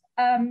love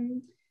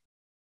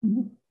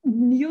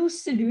new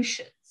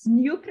solutions,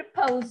 new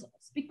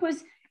proposals,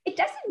 because it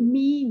doesn't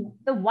mean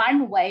the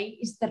one way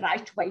is the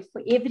right way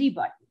for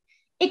everybody.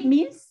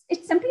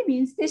 It simply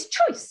means there's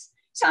choice.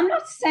 So I'm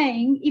not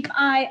saying if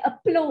I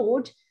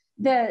applaud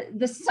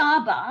the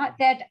SABA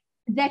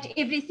that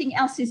everything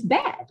else is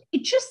bad.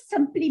 It just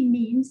simply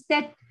means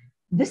that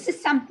this is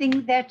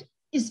something that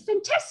is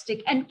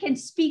fantastic and can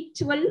speak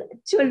to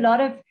a lot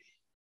of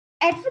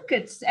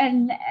advocates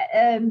and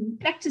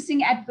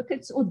practicing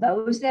advocates, or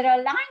those that are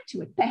aligned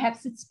to it.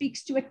 Perhaps it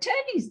speaks to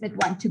attorneys that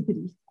want to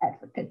brief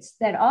advocates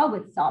that are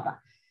with SABA.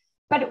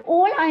 But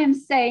all I am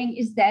saying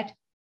is that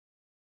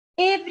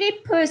every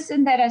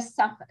person that has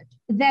suffered,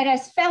 that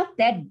has felt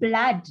that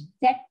blood,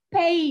 that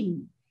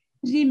pain,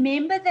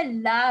 remember the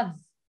love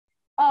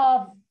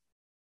of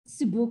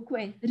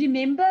SABWiL,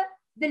 remember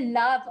the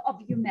love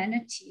of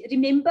humanity,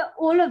 remember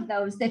all of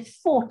those that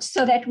fought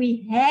so that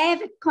we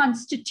have it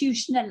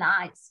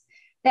constitutionalized,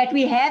 that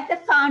we have the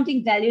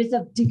founding values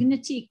of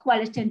dignity,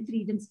 equality, and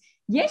freedoms.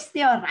 Yes,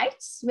 there are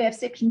rights. We have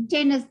Section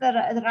 10 as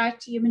the right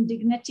to human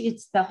dignity.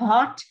 It's the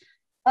heart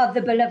of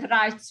the Bill of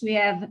Rights. We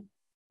have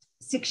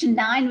Section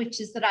 9, which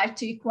is the right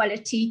to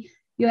equality.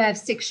 You have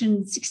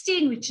Section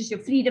 16, which is your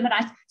freedom and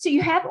rights. So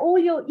you have all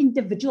your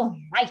individual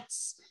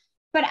rights.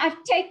 But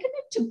I've taken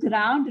it to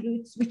ground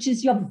roots, which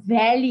is your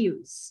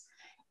values.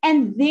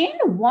 And then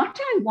what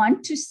I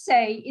want to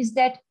say is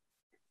that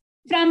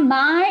from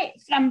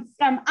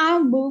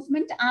our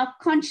movement, our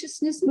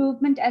consciousness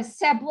movement as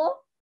SABWiL,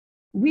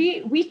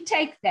 we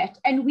take that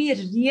and we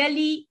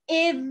really,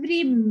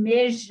 every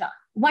measure,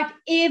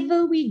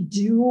 whatever we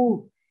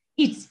do,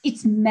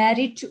 it's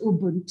married to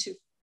Ubuntu.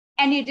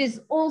 And it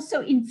is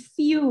also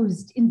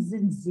infused in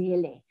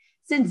Zenzele.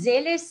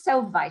 Zenzele is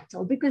so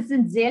vital because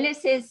Zenzele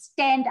says,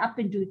 stand up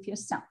and do it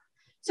yourself.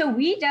 So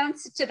we don't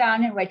sit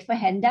around and wait for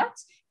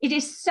handouts. It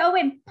is so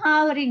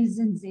empowering,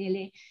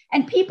 Zenzele.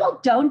 And people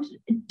don't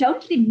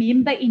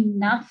remember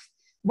enough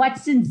what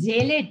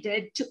Zenzele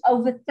did to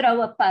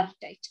overthrow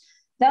apartheid.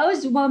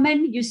 Those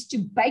women used to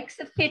bake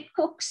the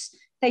vetkooks.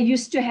 They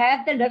used to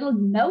have the little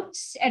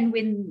notes. And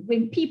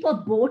when people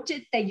bought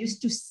it, they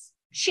used to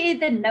share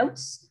the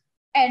notes.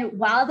 And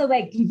while they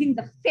were giving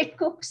the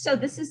vetkooks, so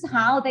this is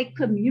how they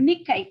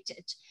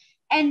communicated.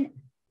 And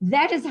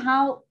that is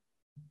how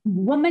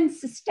women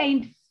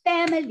sustained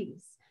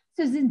families.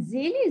 So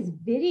Zenzele is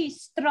very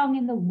strong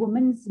in the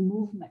women's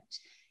movement.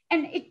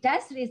 And it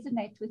does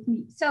resonate with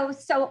me. So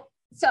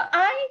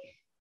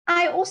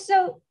I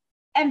also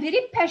am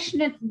very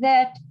passionate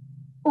that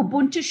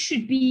Ubuntu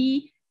should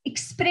be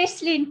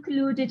expressly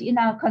included in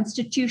our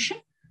constitution.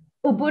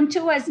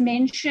 Ubuntu was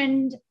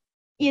mentioned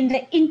in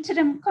the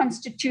interim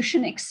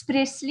constitution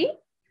expressly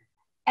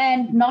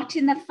and not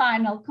in the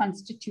final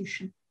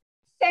constitution.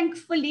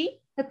 Thankfully,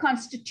 the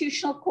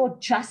Constitutional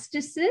Court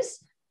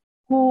justices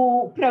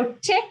who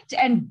protect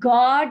and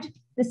guard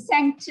the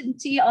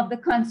sanctity of the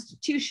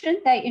Constitution,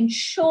 they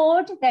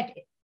ensured that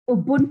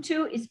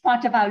Ubuntu is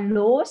part of our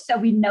law, so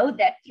we know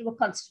that through a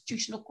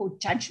Constitutional Court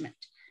judgment.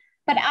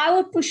 But I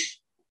would push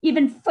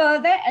even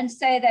further and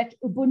say that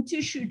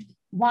Ubuntu should,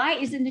 why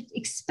isn't it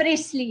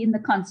expressly in the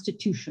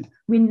Constitution?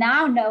 We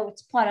now know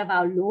it's part of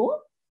our law.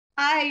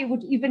 I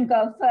would even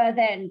go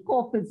further and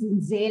call for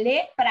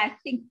Zenzele, but I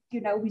think,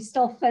 we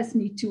still first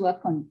need to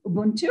work on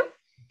Ubuntu.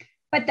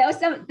 But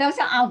those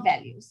are our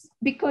values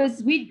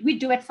because we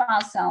do it for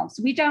ourselves.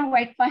 We don't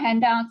wait for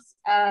handouts.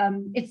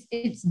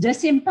 It's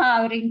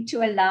disempowering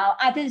to allow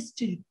others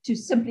to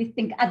simply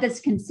think others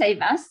can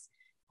save us.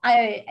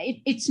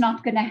 It's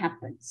not going to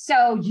happen.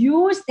 So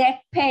use that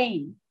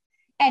pain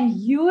and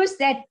use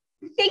that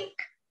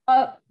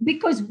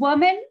because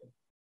women,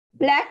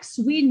 Blacks,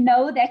 we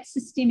know that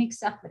systemic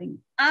suffering.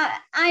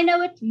 I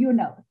know it, you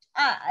know it.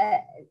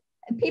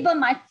 People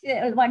might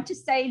want to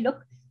say,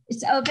 look,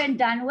 it's over and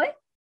done with.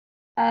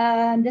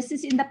 This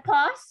is in the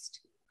past.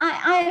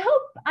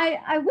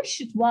 I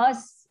wish it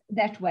was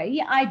that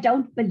way. I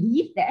don't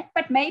believe that,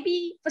 but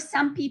maybe for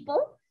some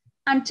people,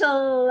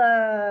 until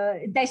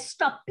they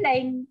stop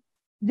playing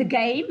the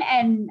game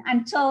and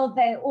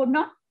or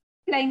not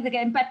playing the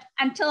game, but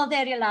until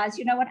they realize,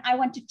 you know what, I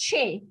want a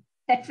chair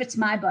that fits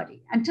my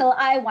body, until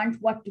I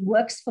want what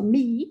works for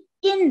me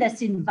in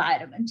this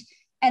environment.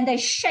 And they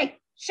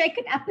shake shake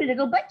it up a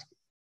little bit.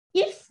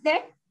 If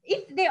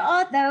there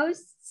are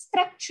those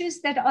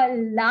structures that are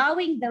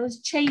allowing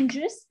those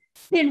changes,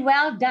 then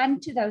well done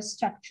to those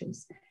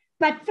structures.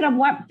 But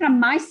from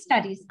my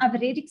studies, I've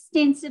read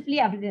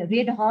extensively, I've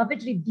read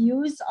Harvard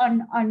reviews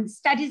on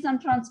studies on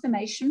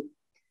transformation.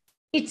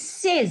 It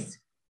says,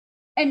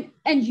 and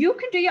you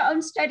can do your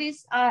own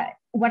studies.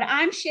 What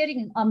I'm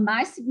sharing are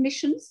my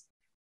submissions,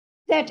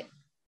 that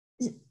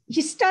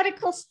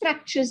historical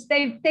structures,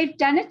 they've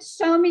done it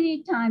so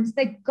many times.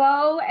 They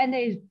go and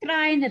they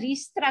try and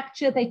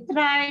restructure, they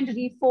try and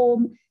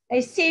reform,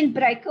 they send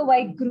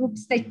breakaway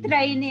groups, they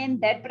train in,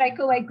 that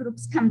breakaway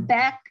groups come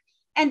back,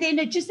 and then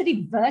it just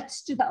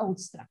reverts to the old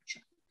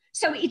structure.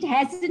 So it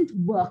hasn't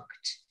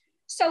worked.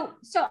 So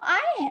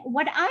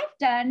what I've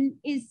done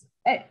is,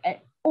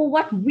 or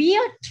what we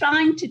are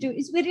trying to do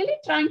is we're really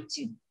trying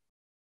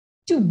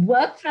to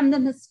work from the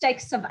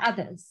mistakes of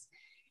others.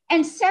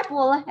 And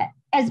SABWiL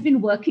has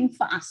been working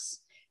for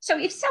us. So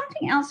if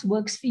something else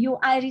works for you,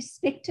 I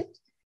respect it.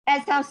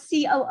 As our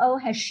COO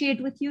has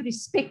shared with you,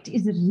 respect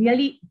is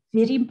really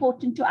very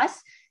important to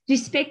us.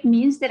 Respect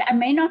means that I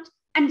may not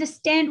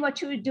understand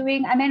what you are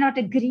doing, I may not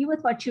agree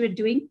with what you are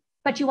doing,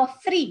 but you are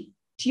free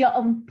to your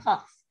own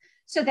path.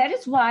 So that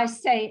is why I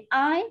say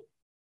I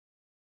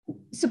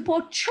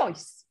support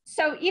choice.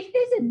 So if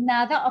there's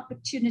another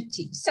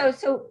opportunity, so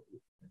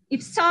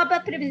if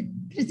SABA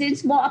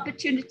presents more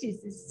opportunities,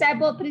 if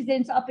SABWiL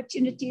presents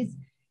opportunities,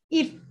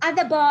 if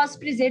other bars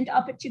present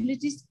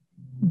opportunities,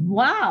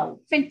 wow,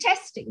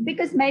 fantastic,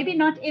 because maybe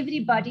not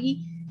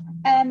everybody,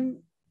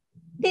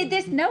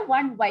 there's no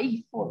one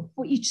way for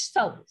each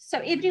soul. So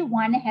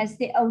everyone has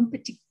their own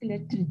particular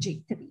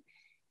trajectory.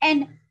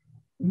 And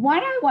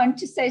what I want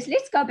to say is,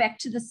 let's go back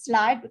to the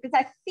slide, because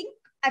I think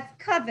I've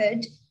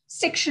covered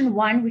section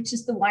 1, which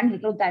is the one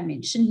little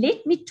dimension.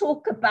 Let me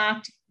talk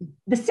about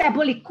the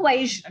SABWiL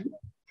equation,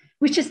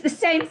 which is the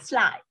same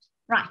slide,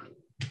 right?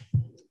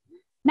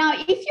 Now,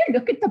 if you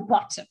look at the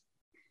bottom,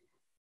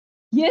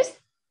 here's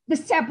the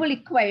SABWiL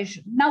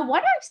equation. Now,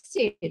 what I've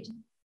said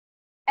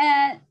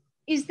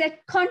is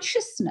that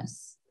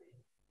consciousness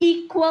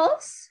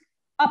equals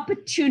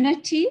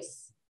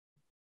opportunities,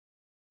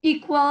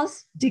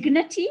 equals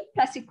dignity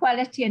plus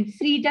equality and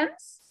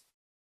freedoms,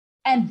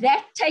 and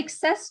that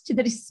takes us to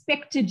the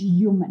respected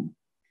human.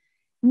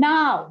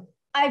 Now,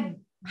 I've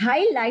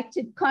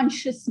highlighted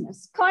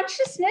consciousness.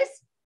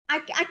 Consciousness, I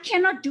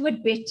cannot do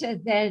it better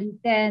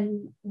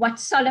than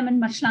what Solomon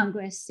Mahlangu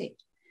has said.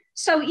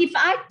 So if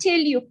I tell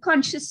you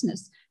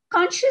consciousness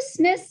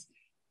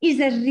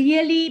is a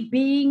really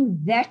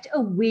being that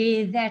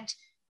aware that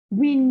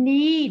we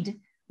know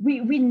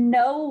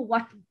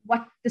what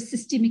the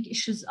systemic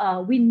issues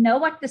are. We know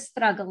what the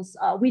struggles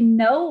are. We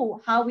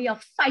know how we are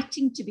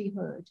fighting to be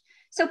heard.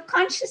 So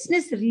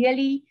consciousness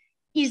really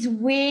is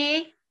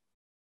where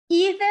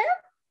either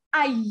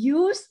I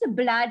use the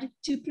blood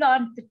to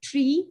plant the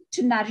tree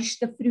to nourish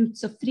the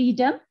fruits of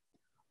freedom,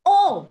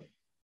 or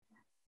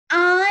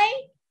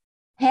I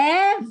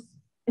have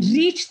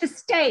reached the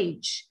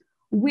stage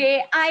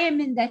where I am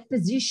in that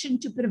position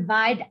to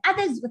provide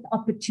others with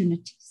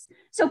opportunities.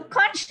 So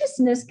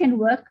consciousness can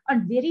work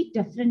on very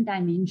different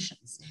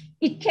dimensions.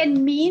 It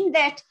can mean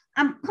that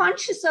I'm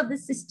conscious of the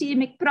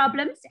systemic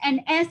problems,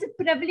 and as a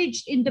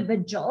privileged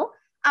individual,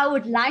 I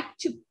would like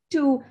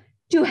to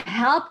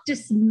help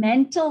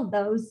dismantle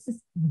those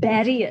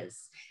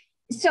barriers.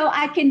 So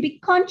I can be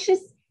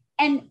conscious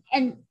and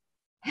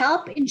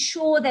help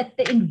ensure that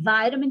the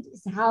environment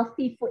is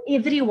healthy for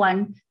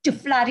everyone to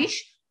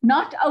flourish,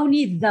 not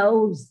only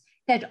those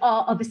that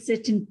are of a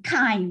certain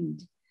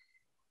kind.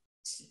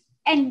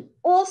 And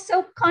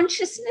also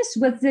consciousness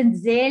with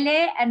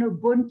Zenzele and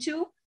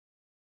Ubuntu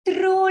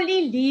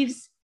truly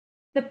leaves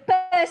the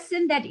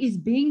person that is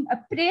being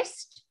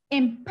oppressed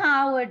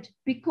empowered,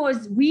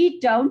 because we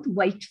don't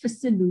wait for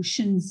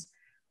solutions.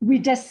 We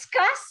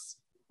discuss,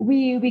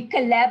 we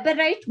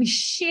collaborate, we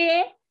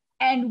share,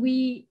 and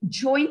we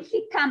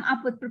jointly come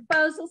up with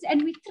proposals,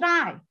 and we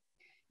try.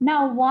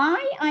 Now,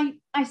 why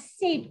I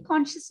said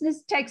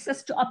consciousness takes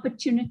us to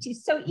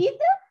opportunities. So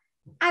either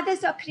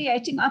others are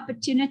creating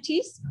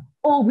opportunities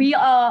or we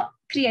are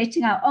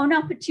creating our own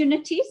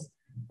opportunities.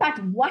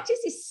 But what is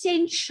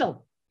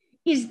essential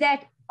is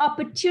that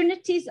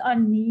opportunities are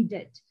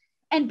needed.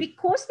 And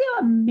because there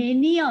are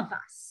many of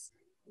us,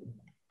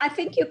 I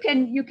think you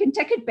can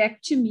take it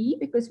back to me,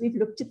 because we've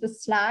looked at the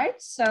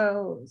slides,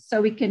 so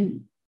we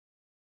can.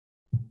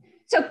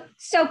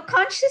 So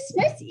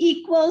consciousness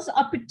equals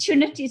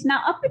opportunities.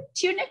 Now,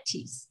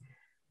 opportunities,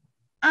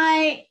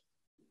 it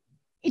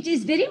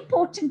is very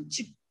important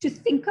to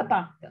think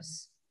about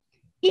this.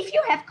 If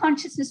you have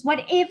consciousness,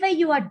 whatever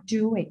you are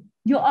doing,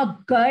 you are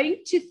going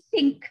to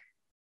think,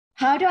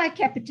 how do I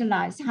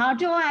capitalize? How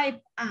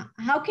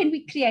can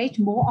we create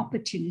more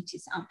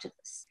opportunities out of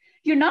this?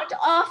 You're not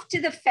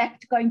after the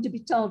fact going to be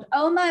told,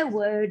 oh my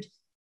word,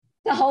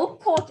 the whole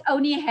court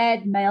only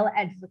had male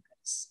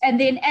advocates. And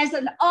then as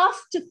an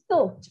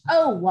afterthought,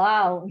 oh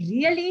wow,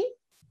 really?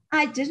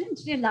 I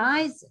didn't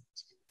realize it.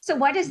 So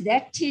what does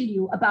that tell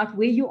you about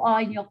where you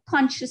are in your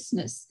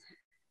consciousness?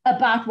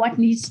 about what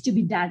needs to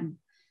be done.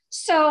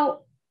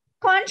 So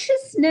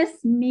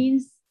consciousness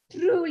means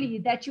truly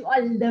that you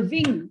are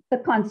living the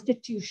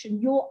Constitution.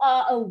 You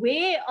are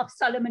aware of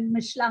Solomon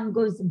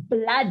Mahlangu's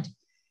blood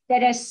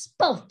that has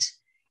spilt,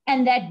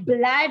 and that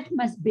blood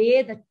must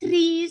bear the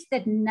trees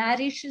that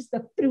nourishes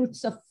the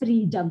fruits of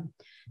freedom.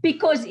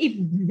 Because if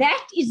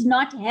that is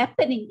not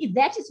happening, if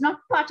that is not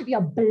part of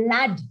your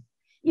blood,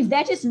 if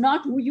that is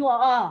not who you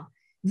are,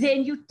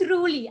 then you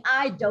truly,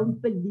 I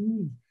don't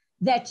believe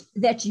that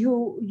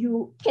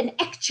you can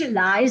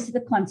actualize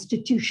the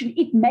Constitution.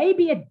 It may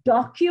be a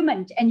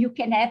document and you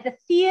can have the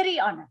theory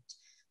on it,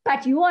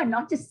 but you are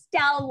not a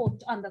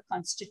stalwart on the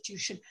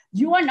Constitution.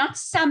 You are not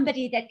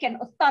somebody that can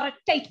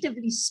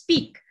authoritatively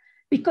speak,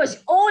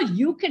 because all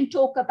you can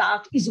talk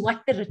about is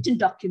what the written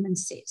document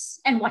says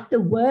and what the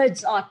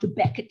words are to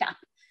back it up.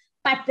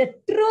 But the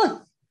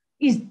truth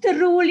is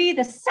truly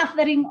the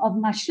suffering of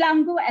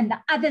Mahlangu and the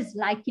others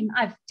like him.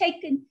 I've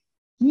taken,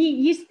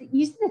 he's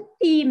the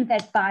theme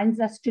that binds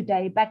us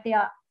today, but there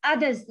are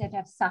others that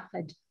have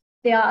suffered.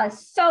 There are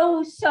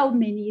so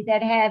many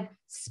that have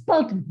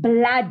spilt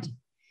blood.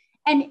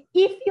 And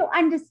if you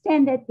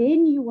understand that,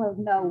 then you will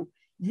know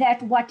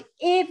that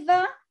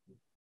whatever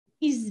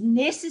is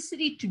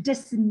necessary to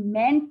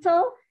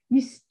dismantle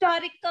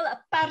historical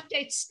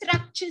apartheid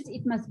structures,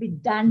 it must be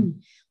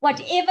done.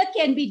 Whatever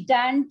can be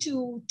done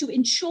to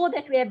ensure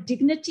that we have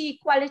dignity,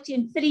 equality,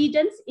 and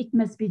freedoms, it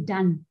must be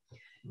done.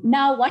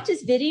 Now, what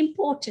is very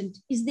important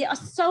is there are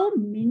so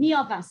many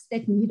of us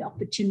that need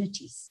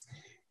opportunities.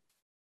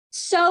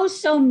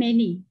 So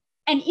many.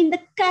 And in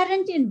the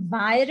current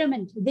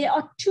environment, there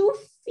are too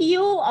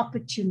few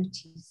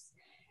opportunities.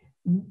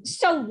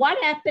 So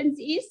what happens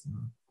is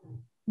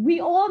we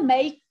all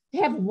may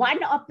have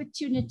one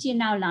opportunity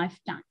in our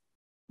lifetime.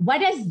 What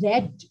does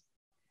that do?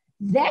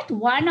 That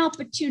one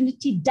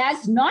opportunity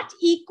does not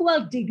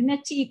equal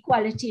dignity,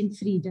 equality, and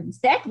freedoms.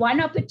 That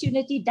one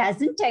opportunity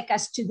doesn't take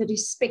us to the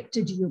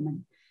respected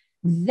human.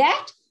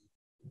 That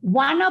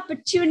one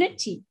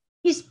opportunity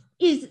is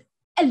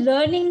a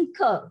learning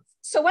curve.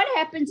 So what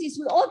happens is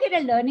we all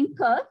get a learning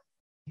curve,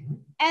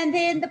 and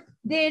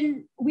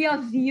then we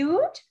are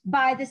viewed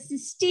by the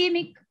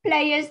systemic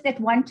players that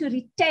want to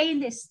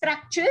retain their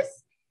structures,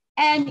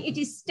 and it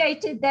is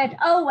stated that,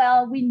 oh,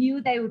 well, we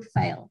knew they would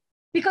fail.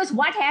 Because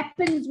what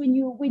happens when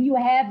you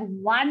have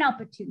one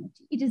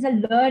opportunity? It is a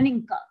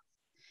learning curve.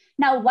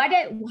 Now,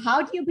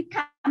 how do you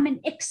become an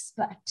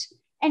expert?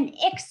 An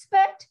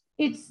expert,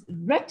 it's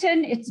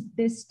written,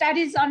 there's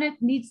studies on it,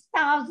 needs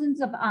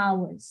thousands of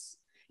hours.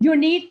 You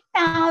need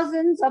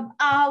thousands of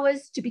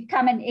hours to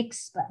become an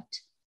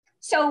expert.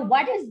 So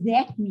what does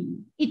that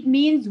mean? It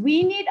means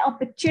we need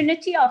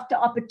opportunity after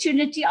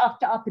opportunity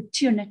after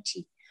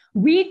opportunity.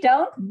 We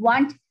don't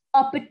want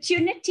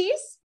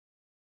opportunities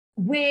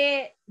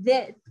where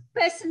the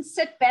person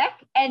sit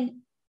back and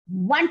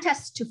want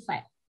us to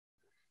fail.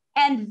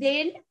 And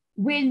then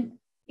when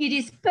it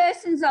is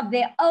persons of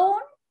their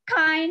own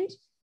kind,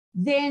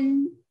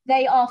 then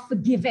they are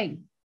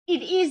forgiving.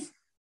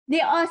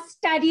 There are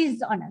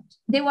studies on it.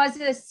 There was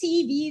a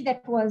CV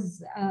that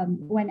was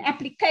an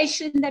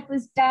application that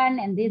was done,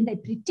 and then they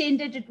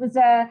pretended it was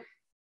a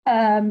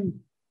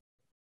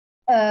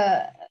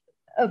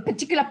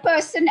particular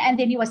person, and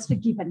then he was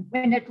forgiven.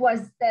 When it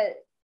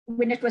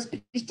was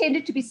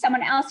pretended to be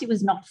someone else, he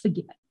was not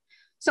forgiven.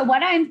 So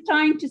what I'm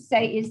trying to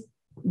say is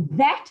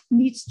that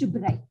needs to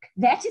break.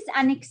 That is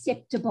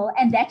unacceptable,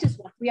 and that is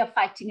what we are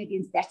fighting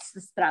against. That's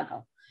the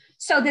struggle.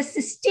 So the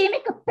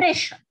systemic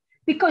oppression,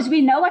 because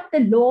we know what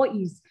the law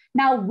is.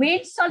 Now,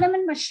 when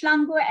Solomon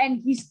Mahlangu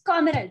and his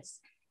comrades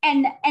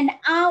and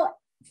our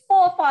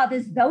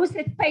forefathers, those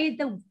that paved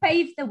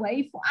the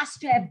way for us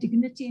to have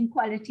dignity,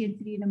 equality, and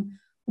freedom,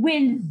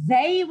 when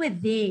they were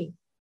there,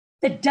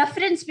 the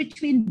difference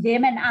between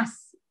them and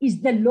us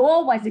is the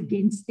law was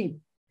against them.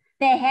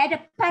 They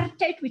had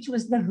apartheid, which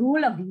was the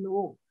rule of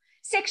law.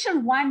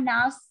 Section 1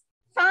 now,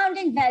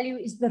 founding value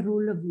is the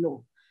rule of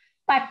law.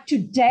 But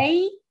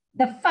today,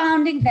 the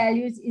founding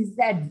values is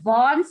the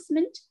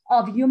advancement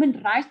of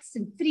human rights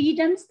and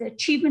freedoms, the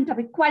achievement of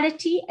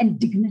equality and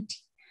dignity.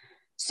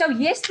 So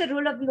yes, the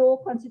rule of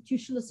law,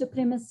 constitutional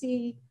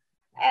supremacy,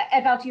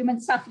 adult human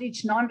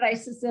suffrage,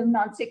 non-racism,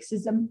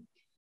 non-sexism,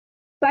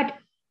 but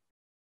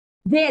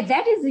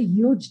that is a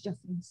huge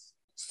difference.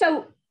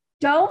 So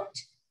don't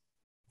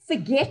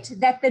forget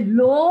that the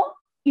law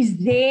is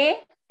there,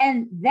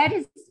 and that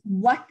is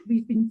what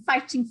we've been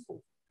fighting for.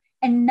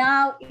 And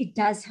now it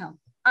does help.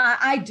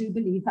 I do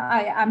believe,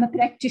 I'm a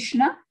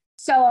practitioner,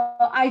 so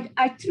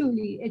I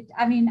truly,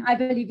 I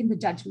believe in the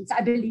judgments.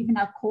 I believe in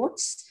our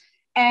courts,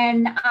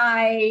 and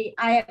I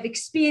have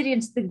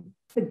experienced the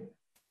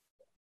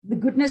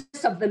goodness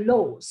of the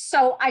law.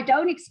 So I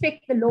don't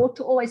expect the law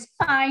to always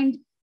find,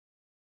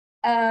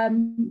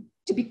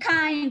 to be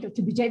kind or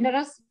to be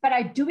generous, but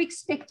I do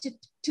expect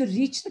it to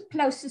reach the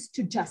closest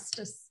to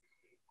justice.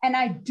 And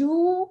I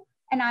do,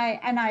 and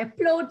I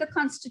applaud the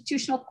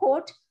Constitutional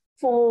Court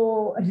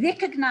for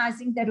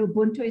recognizing that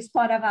Ubuntu is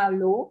part of our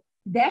law.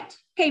 That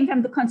came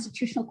from the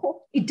Constitutional Court.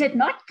 It did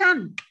not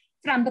come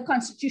from the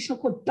Constitutional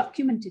Court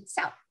document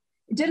itself.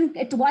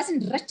 It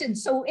wasn't written,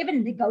 so whoever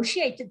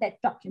negotiated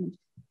that document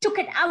took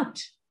it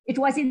out. It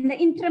was in the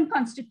interim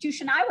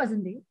constitution. I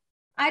wasn't there.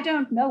 I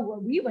don't know where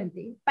we went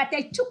there, but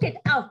they took it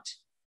out.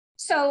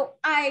 So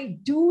I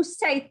do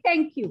say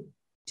thank you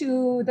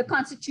to the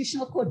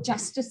Constitutional Court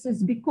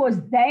justices,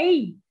 because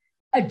they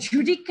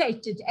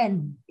adjudicated,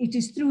 and it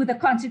is through the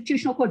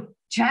Constitutional Court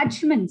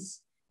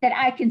judgments that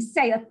I can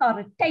say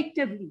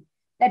authoritatively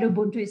that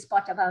Ubuntu is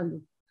part of our law.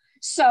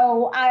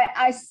 So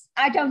I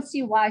don't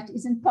see why it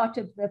isn't part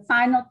of the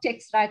final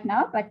text right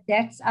now, but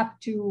that's up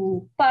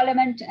to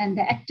Parliament and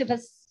the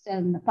activists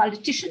and the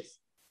politicians.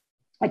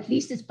 At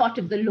least it's part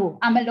of the law.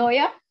 I'm a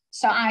lawyer,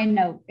 so I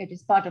know it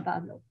is part of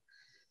our law.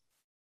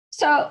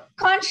 So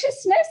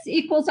consciousness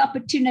equals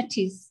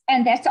opportunities,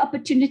 and that's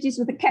opportunities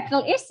with a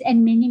capital S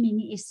and many,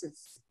 many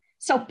S's.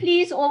 So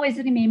please always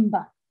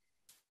remember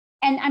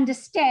and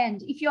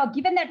understand, if you are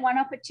given that one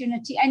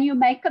opportunity and you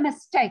make a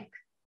mistake,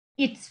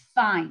 it's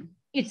fine.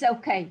 It's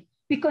okay,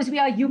 because we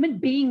are human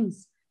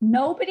beings.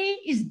 Nobody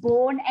is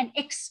born an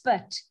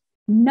expert.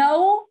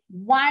 No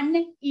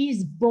one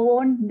is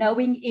born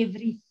knowing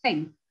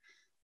everything.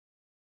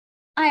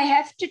 I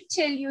have to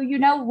tell you, you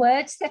know,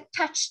 words that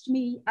touched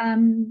me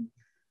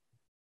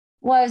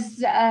was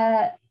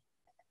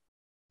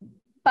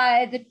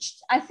by the,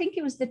 I think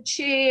it was the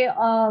chair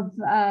of,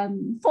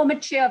 former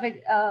chair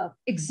of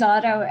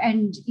Exado,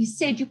 and he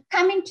said, you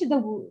come into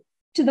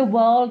the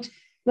world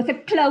with a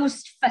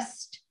closed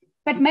fist,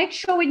 but make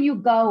sure when you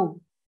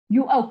go,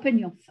 you open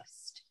your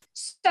fist.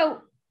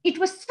 So it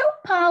was so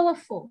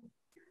powerful.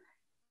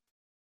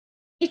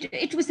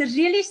 It was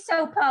really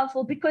so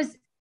powerful, because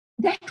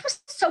that was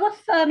so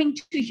affirming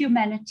to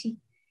humanity.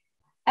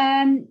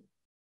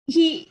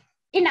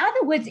 In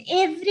other words,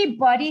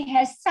 everybody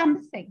has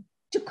something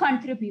to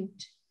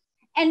contribute.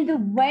 And the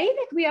way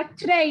that we are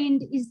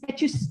trained is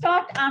that you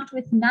start out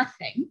with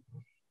nothing,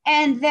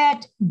 and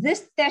that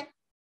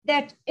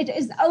it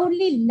is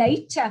only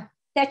later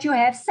that you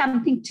have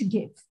something to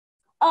give,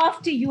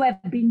 after you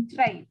have been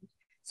trained.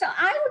 So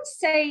I would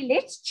say,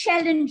 let's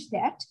challenge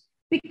that,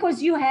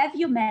 because you have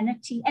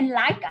humanity. And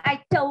like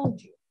I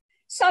told you,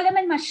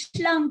 Solomon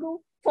Mahlangu,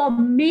 for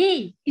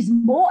me, is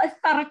more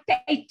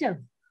authoritative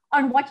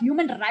on what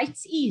human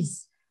rights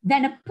is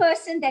than a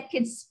person that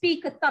can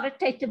speak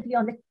authoritatively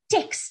on the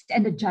text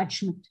and the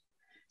judgment.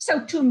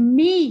 So to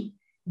me,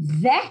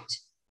 that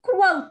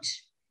quote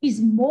is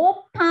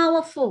more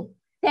powerful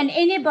than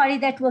anybody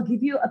that will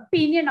give you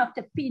opinion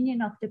after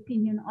opinion after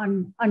opinion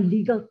on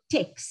legal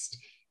text.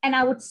 And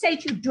I would say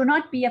to you, do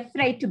not be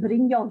afraid to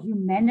bring your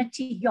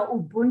humanity, your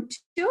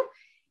Ubuntu,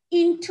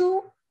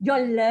 into your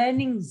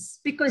learnings,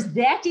 because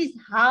that is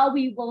how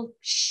we will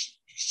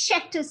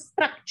shatter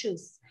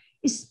structures,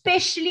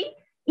 especially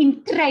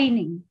in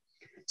training.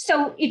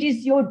 So it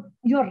is your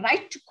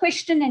right to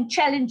question and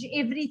challenge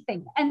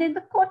everything. And then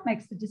the court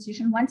makes the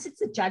decision. Once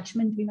it's a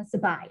judgment, we must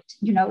abide.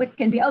 You know, it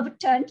can be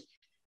overturned.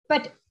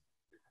 But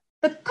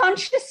the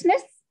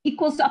consciousness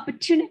equals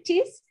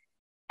opportunities,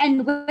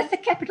 and with a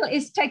capital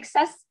S takes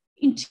us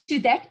into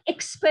that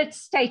expert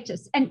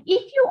status. And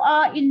if you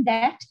are in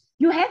that,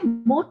 you have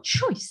more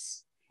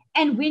choice.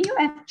 And when you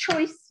have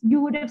choice, you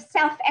would have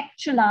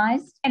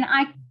self-actualized. And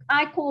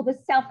I call the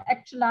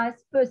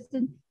self-actualized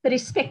person the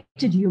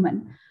respected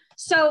human.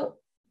 So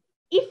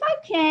if I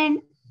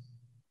can,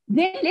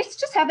 then let's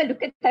just have a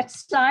look at that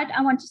slide.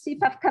 I want to see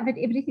if I've covered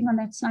everything on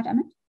that slide,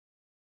 Amit.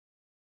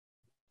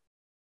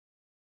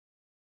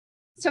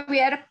 So we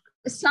had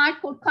a slide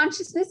called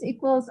consciousness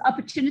equals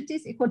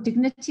opportunities equal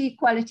dignity,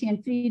 equality,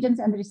 and freedoms,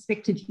 and the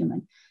respected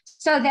human.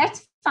 So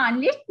that's fine.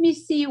 Let me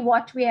see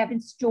what we have in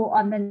store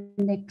on the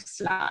next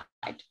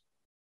slide.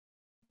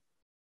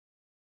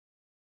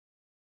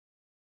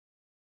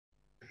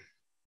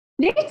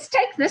 Let's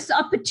take this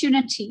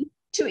opportunity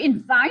to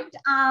invite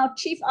our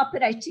Chief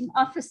Operating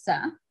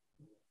Officer,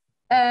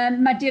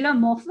 Madila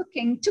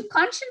Mofokeng, to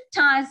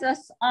conscientize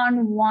us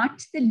on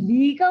what the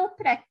Legal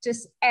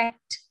Practice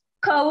Act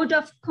Code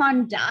of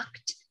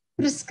Conduct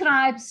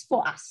prescribes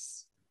for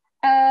us.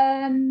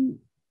 COO,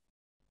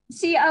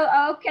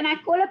 can I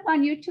call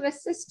upon you to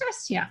assist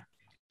us here?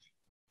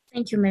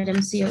 Thank you, Madam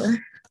COO.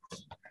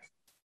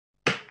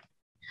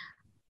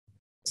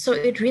 So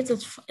it reads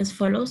as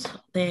follows: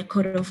 the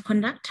Code of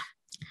Conduct.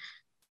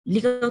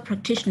 Legal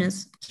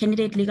practitioners,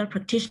 candidate legal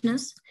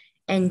practitioners,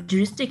 and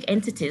juristic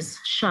entities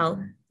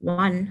shall,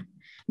 1,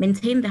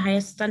 maintain the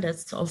highest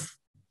standards of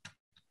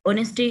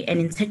honesty and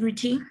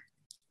integrity.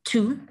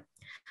 2,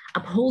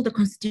 uphold the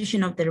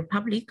Constitution of the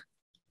Republic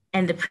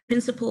and the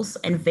principles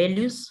and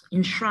values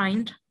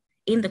enshrined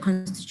in the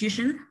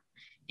Constitution,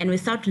 and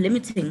without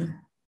limiting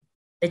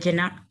the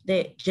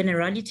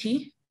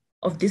generality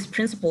of these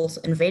principles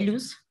and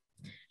values,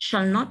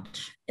 shall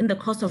not, in the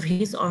course of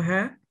his or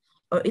her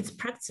or its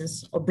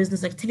practice or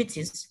business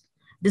activities,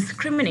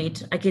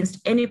 discriminate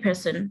against any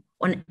person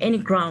on any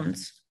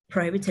grounds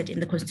prohibited in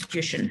the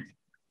Constitution.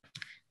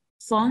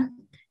 4,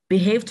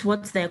 behave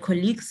towards their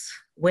colleagues,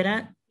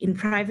 whether in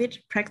private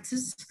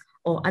practice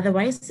or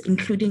otherwise,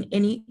 including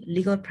any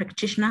legal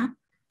practitioner,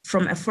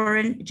 from a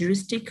foreign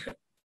jurisdiction,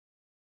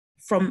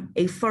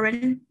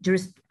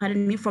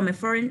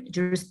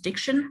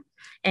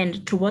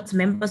 and towards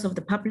members of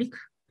the public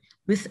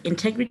with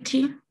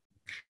integrity,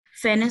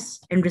 fairness,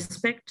 and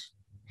respect,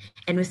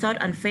 and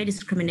without unfair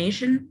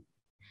discrimination,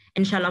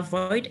 and shall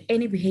avoid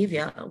any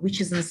behavior which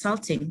is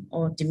insulting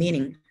or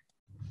demeaning.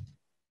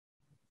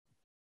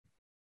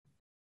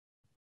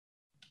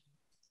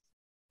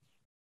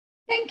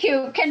 Thank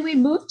you. Can we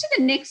move to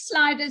the next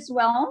slide as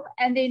well?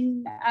 And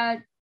then,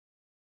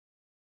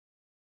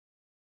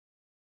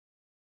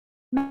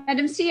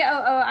 Madam COO,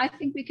 I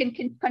think we can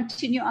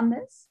continue on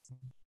this.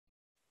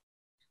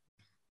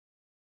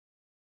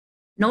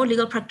 No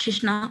legal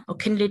practitioner or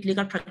candidate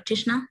legal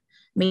practitioner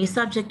may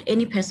subject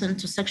any person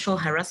to sexual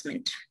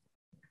harassment.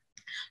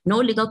 No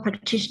legal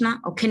practitioner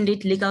or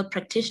candidate legal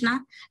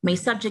practitioner may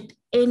subject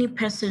any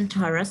person to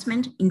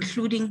harassment,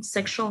 including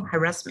sexual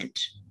harassment.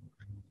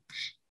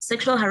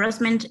 Sexual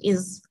harassment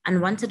is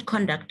unwanted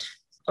conduct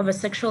of a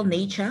sexual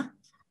nature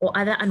or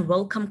other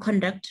unwelcome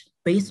conduct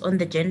based on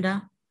the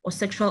gender or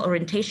sexual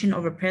orientation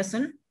of a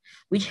person,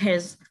 which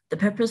has the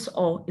purpose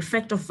or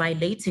effect of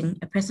violating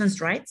a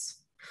person's rights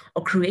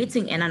or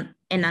creating an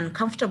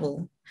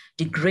uncomfortable,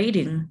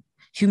 degrading,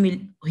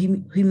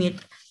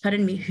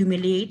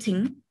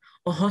 humiliating,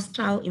 or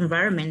hostile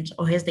environment,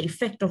 or has the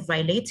effect of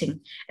violating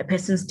a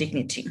person's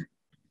dignity.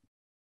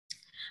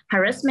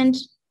 Harassment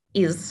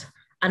is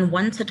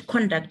unwanted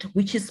conduct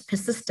which is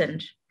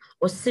persistent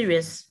or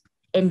serious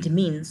and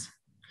demeans,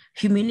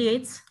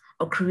 humiliates,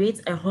 or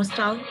creates a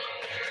hostile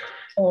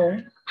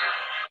or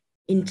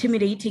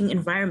intimidating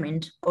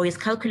environment, or is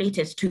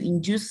calculated to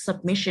induce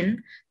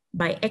submission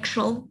by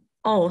actual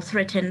or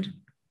threatened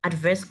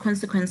adverse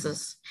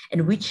consequences,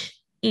 and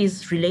which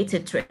is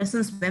related to a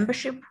person's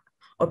membership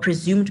or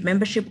presumed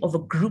membership of a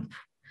group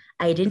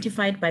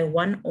identified by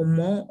one or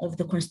more of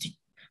the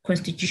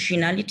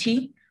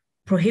constitutionality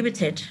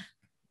prohibited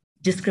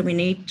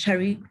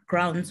discriminatory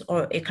grounds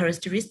or a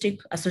characteristic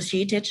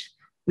associated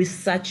with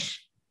such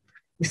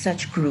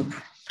group.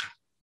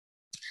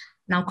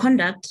 Now,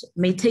 conduct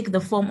may take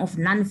the form of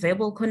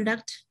non-verbal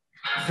conduct,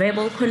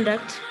 verbal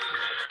conduct,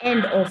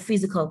 and or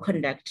physical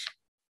conduct.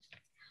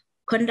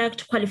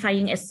 Conduct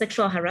qualifying as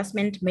sexual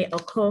harassment may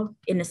occur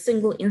in a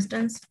single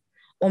instance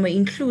or may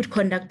include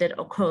conduct that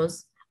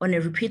occurs on a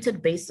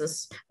repeated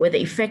basis where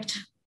the effect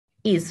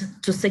is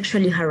to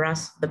sexually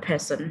harass the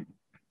person.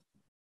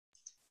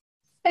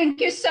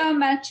 Thank you so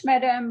much,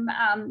 Madam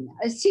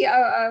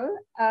COO,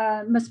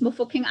 Ms.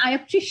 Mofokeng.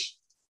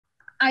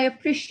 I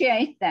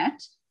appreciate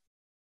that.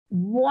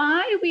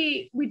 Why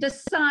we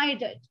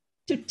decided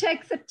to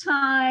take the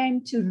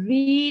time to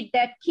read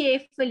that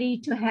carefully,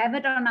 to have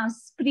it on our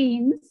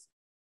screens,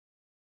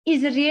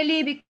 is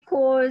really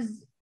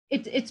because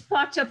it's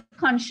part of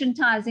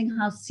conscientizing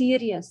how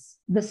serious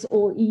this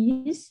all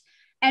is,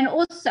 and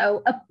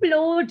also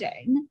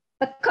applauding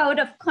the Code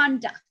of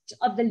Conduct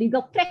of the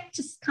Legal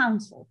Practice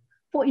Council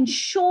for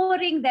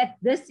ensuring that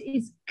this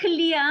is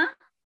clear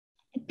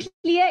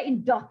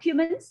in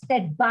documents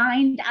that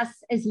bind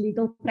us as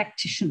legal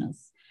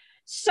practitioners.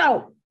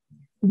 So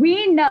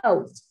we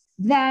know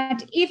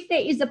that if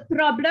there is a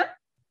problem,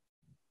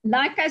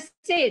 like I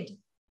said,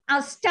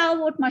 our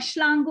stalwart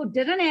Mahlangu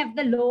didn't have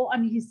the law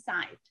on his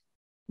side.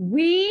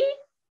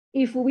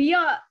 If we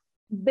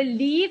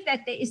believe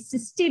that there is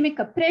systemic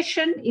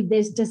oppression, if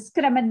there's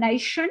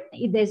discrimination,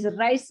 if there's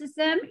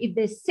racism, if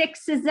there's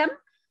sexism,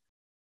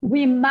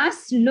 we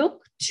must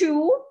look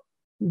to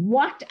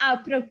what our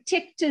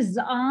protectors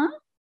are.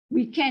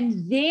 We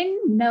can then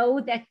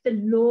know that the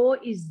law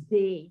is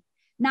there.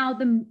 Now,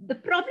 the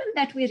problem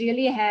that we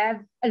really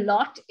have a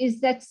lot is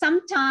that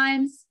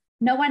sometimes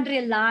no one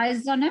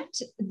relies on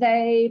it.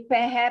 They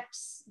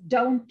perhaps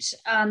don't,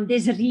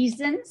 there's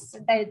reasons,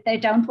 they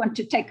don't want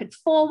to take it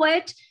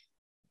forward.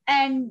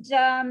 And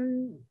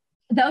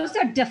those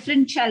are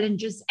different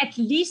challenges. At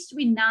least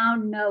we now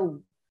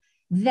know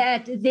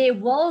that there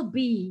will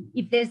be,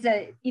 if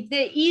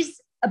there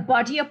is a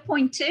body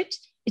appointed,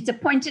 it's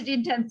appointed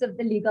in terms of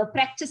the Legal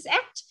Practice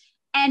Act.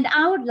 And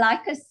I would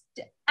like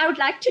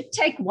to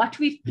take what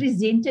we've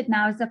presented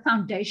now as a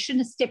foundation,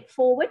 a step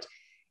forward.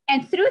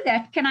 And through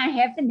that, can I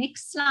have the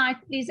next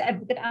slide, please,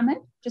 Advocate Ahmed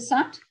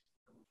Jasad?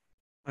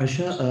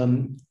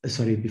 Aisha,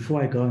 sorry,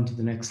 before I go on to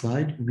the next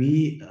slide,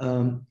 we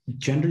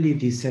generally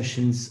these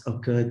sessions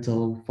occur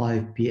till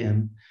 5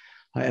 p.m.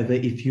 However,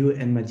 if you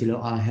and Madilo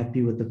are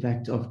happy with the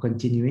fact of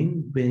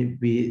continuing, then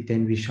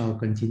we shall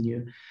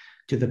continue.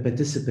 To the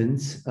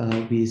participants,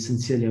 we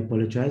sincerely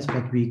apologize,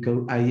 but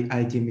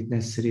I deem it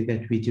necessary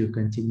that we do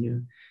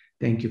continue.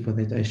 Thank you for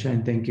that, Aisha,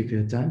 and thank you for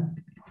your time.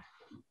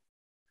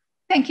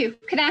 Thank you.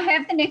 Can I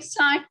have the next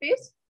slide,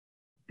 please?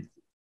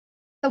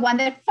 The one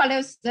that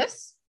follows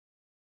this.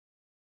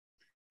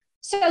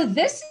 So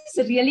this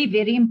is really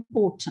very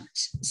important.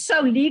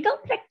 So legal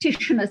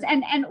practitioners,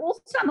 and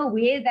also I'm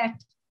aware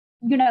that,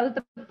 you know,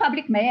 the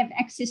public may have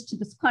access to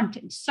this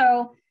content.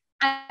 So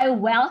I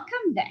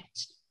welcome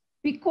that,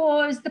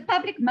 because the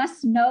public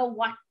must know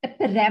what the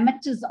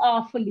parameters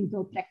are for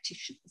legal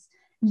practitioners.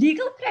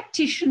 Legal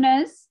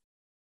practitioners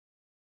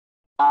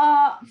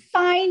are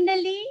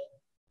finally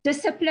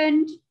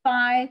disciplined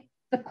by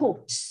the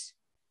courts.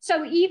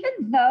 So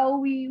even though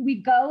we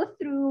go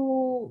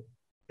through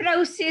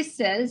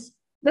processes,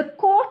 the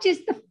court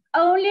is the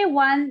only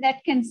one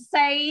that can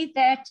say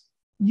that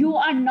you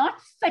are not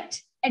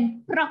fit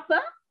and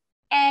proper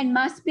and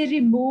must be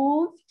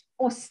removed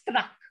or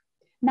struck.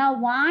 Now,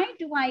 why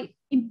do I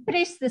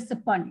impress this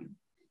upon you?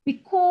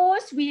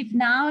 Because we've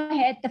now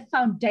had the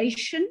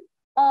foundation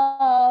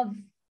of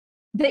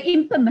the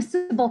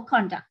impermissible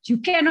conduct. You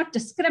cannot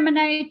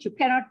discriminate, you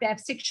cannot have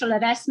sexual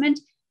harassment.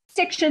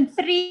 Section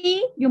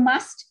 3, you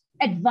must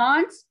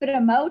advance,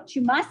 promote,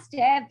 you must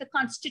have the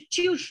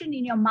Constitution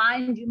in your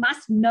mind, you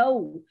must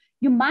know,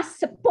 you must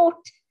support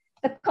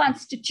the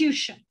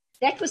Constitution.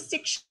 That was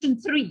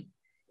Section 3.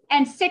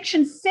 And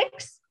Section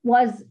 6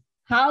 was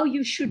how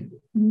you should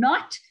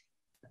not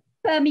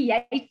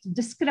permeate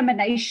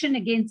discrimination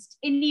against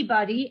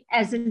anybody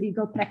as a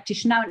legal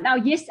practitioner. Now,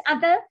 yes,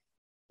 other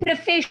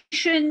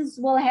professions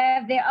will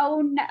have their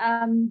own,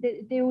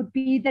 there would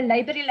be the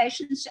Labor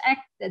Relations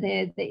Act,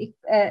 the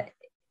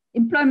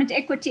Employment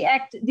Equity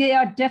Act, there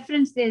are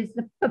different, there's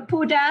the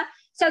PAPUDA,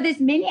 so there's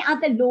many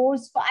other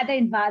laws for other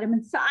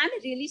environments. So I'm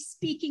really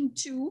speaking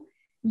to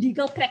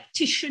legal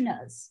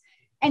practitioners.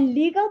 And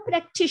legal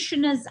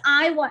practitioners,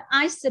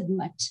 I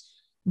submit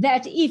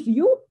that if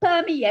you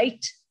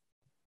permeate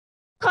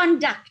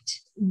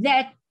conduct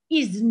that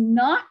is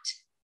not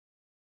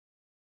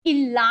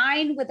in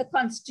line with the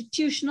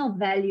constitutional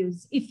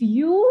values, if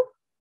you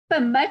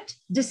permit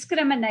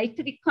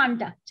discriminatory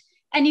conduct,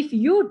 and if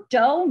you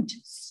don't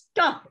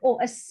stop or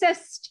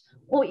assist,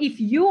 or if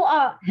you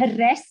are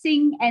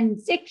harassing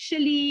and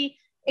sexually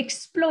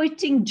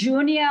exploiting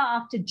junior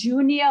after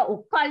junior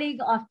or colleague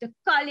after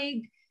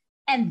colleague,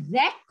 and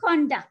that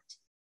conduct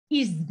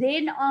is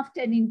then after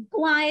an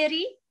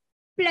inquiry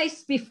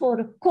placed before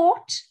a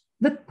court,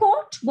 the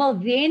court will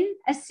then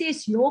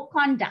assess your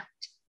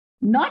conduct,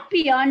 not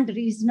beyond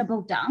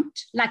reasonable doubt,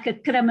 like a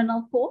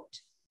criminal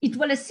court. It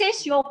will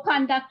assess your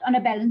conduct on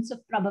a balance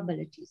of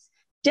probabilities.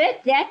 Did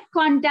that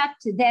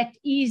conduct that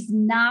is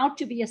now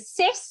to be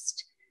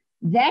assessed,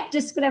 that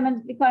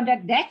discriminatory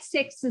conduct, that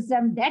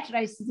sexism, that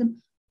racism,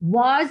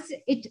 was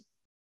it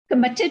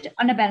committed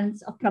on a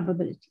balance of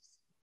probabilities?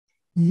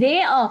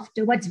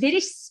 Thereafter, what's very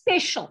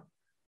special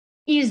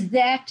is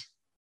that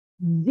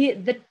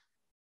the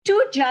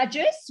two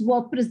judges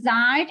will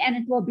preside, and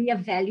it will be a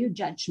value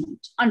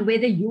judgment on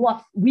whether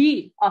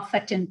we are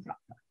fit and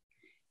proper.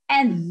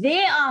 And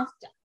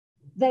thereafter,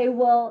 they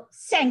will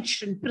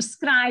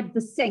prescribe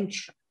the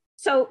sanction.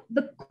 So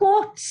the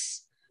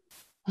courts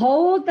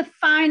hold the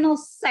final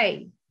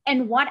say.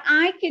 And what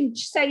I can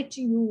say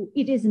to you,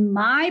 it is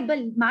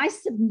my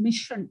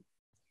submission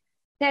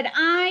that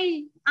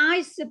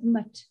I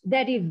submit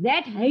that if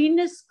that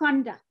heinous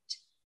conduct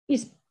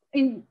is,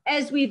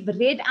 as we've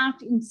read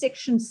out in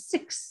Section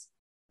 6,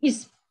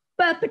 is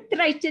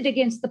perpetrated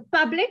against the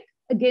public,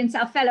 against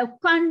our fellow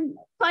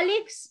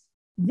colleagues,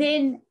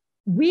 then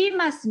we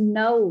must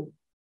know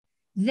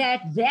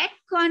that that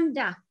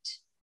conduct,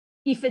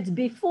 if it's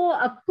before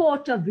a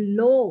court of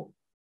law,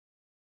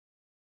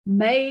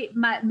 may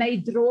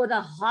draw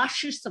the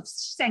harshest of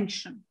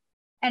sanction.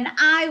 And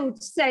I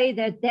would say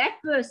that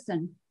that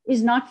person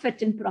is not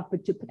fit and proper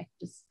to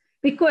practice.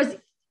 Because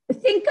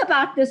think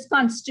about this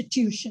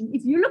Constitution.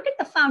 If you look at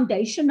the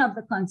foundation of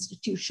the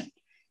Constitution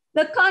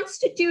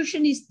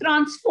is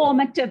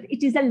transformative.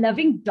 It is a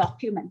living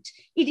document.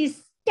 It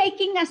is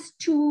taking us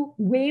to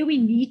where we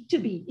need to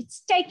be.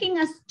 It's taking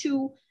us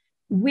to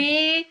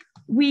where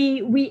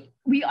we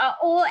are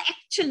all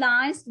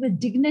actualized with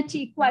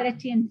dignity,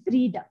 equality, and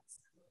freedoms.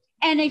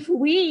 And if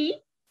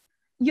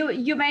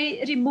you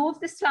may remove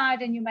the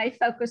slide and you may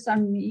focus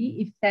on me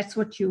if that's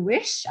what you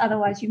wish.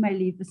 Otherwise, you may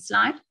leave the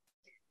slide.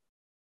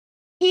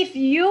 If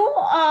you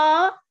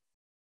are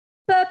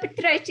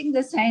perpetrating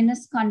this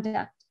heinous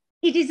conduct,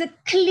 it is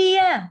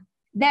clear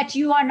that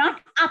you are not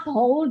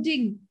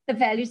upholding the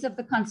values of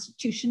the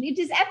Constitution. It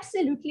is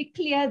absolutely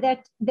clear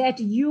that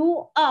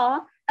you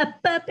are a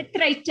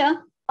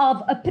perpetrator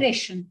of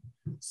oppression.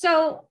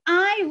 So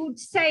I would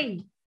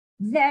say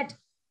that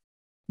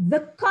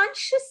the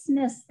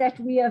consciousness that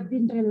we have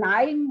been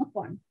relying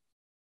upon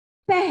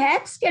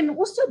perhaps can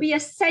also be a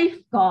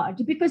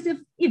safeguard, because if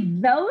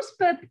those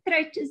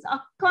perpetrators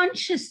are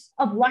conscious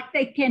of what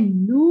they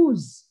can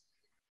lose,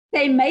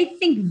 they may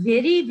think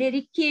very,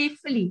 very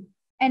carefully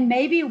and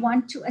maybe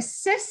want to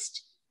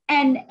assist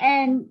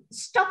and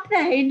stop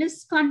the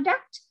heinous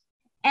conduct,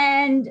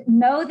 and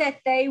know that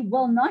they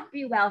will not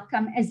be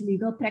welcome as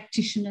legal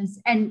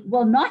practitioners and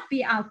will not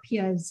be our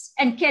peers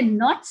and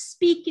cannot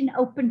speak in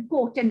open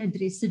court and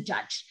address a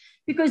judge.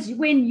 Because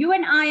when you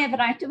and I have a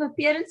right of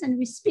appearance and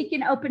we speak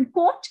in open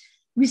court,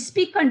 we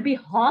speak on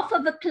behalf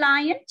of a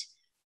client.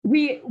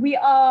 We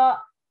are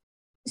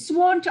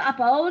sworn to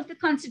uphold the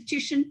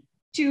Constitution,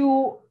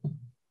 to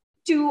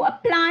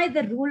apply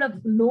the rule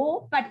of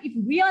law. But if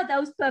we are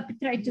those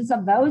perpetrators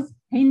of those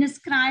heinous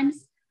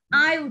crimes,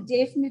 I would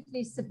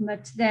definitely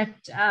submit that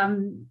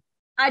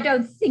I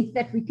don't think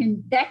that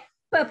that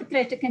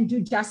perpetrator can do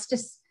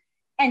justice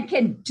and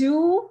can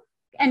do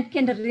and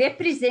can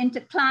represent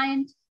a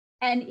client,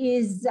 and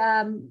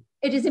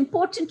it is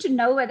important to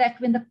know that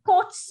when the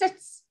court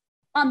sits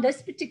on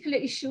this particular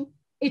issue,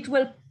 it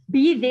will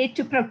be there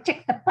to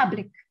protect the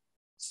public.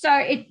 So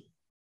it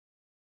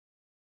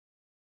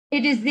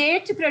is there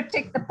to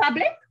protect the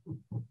public.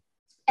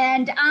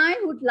 And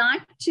I would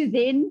like to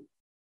then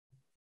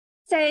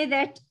say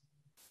that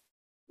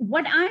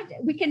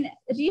we can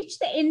reach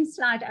the end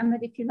slide,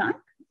 Ahmed, if you like,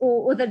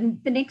 or the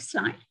next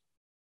slide.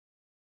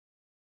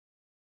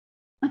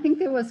 I think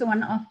there was the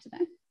one after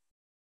that.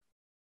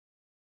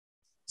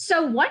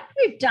 So what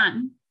we've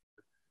done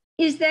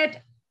is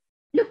that,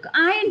 look,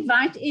 I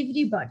invite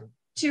everybody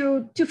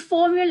to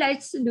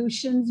formulate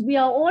solutions. We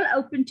are all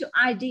open to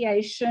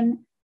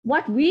ideation.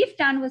 What we've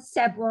done with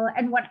SABWiL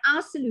and what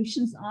our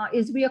solutions are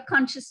is we are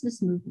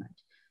consciousness movement.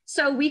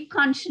 So we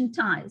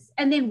conscientize.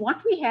 And then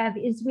what we have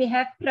is we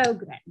have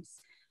programs.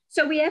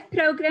 So we have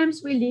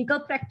programs where legal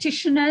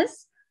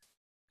practitioners,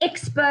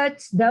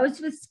 experts,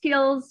 those with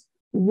skills,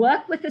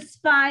 work with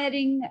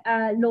aspiring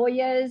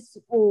lawyers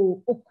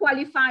or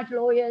qualified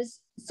lawyers.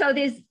 So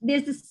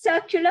there's a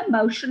circular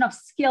motion of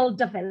skill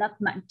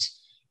development.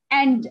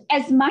 And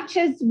as much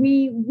as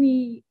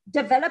we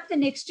develop the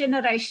next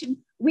generation,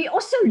 we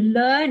also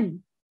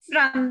learn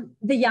from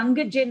the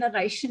younger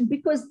generation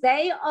because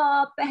they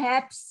are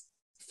perhaps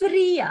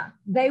freer.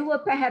 They were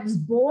perhaps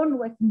born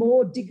with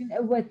more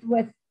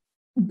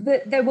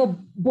they were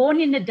born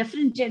in a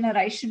different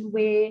generation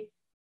where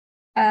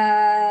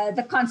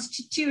the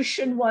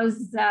Constitution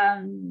was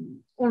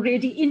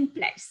already in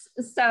place.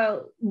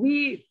 So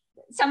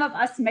some of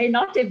us may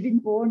not have been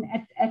born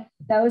at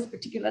those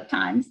particular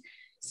times.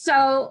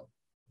 So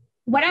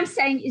what I'm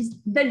saying is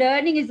the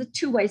learning is a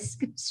two-way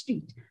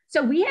street.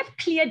 So we have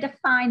clear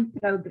defined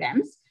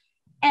programs,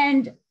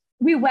 and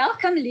we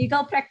welcome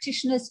legal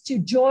practitioners to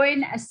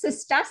join,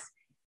 assist us.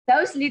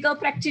 Those legal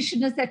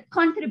practitioners that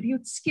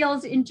contribute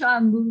skills into our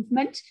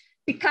movement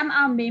become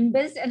our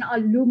members and our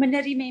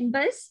luminary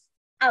members.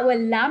 Our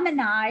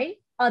alumni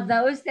are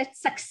those that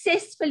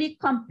successfully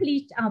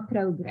complete our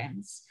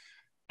programs.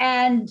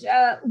 And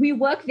we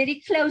work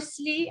very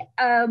closely.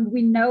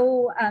 We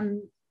know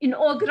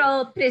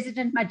inaugural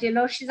President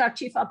Madelo, she's our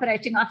Chief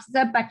Operating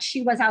Officer, but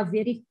she was our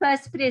very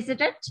first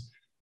president.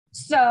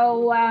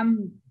 So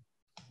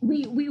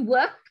we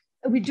work,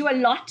 we do a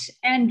lot,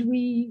 and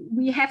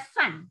we have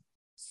fun.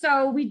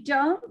 So we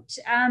don't,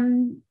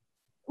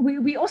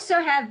 we also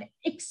have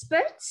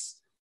experts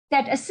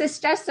that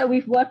assist us. So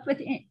we've worked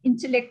with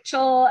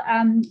intellectual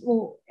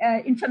or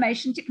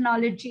information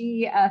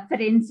technology,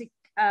 forensic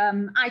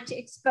IT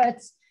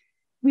experts.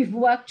 We've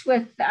worked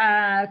with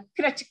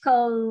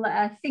critical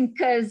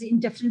thinkers in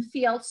different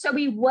fields. So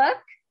we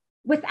work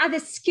with other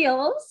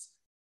skills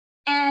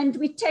and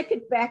we take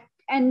it back.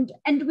 And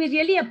we're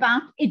really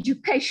about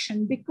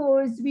education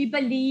because we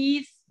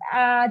believe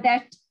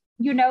that,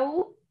 you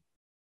know,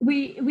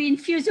 we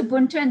infuse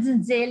Ubuntu and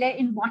Zenzele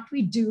in what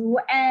we do,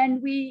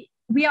 and we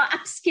are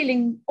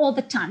upskilling all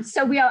the time.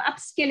 So we are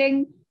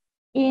upskilling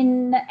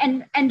in,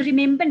 and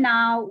remember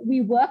now,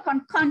 we work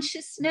on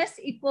consciousness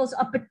equals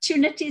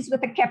opportunities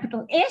with a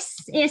capital S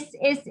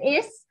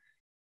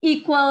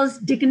equals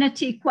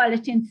dignity,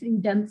 equality, and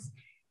freedoms.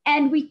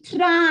 And we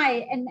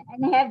try and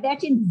have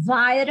that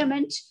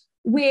environment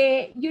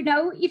where, you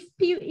know, if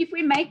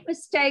we make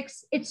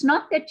mistakes, it's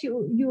not that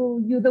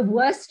you're the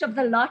worst of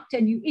the lot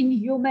and you're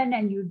inhuman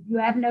and you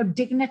have no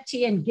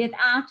dignity and get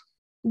out.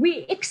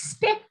 We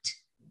expect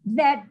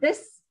that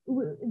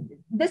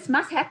this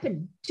must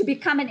happen to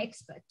become an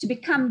expert, to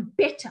become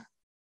better.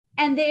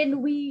 And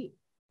then we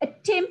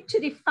attempt to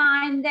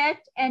define that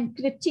and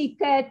critique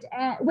it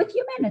with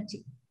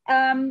humanity.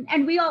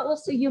 And we are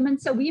also human,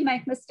 so we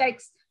make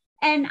mistakes.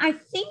 And I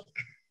think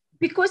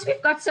because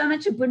we've got so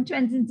much Ubuntu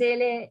and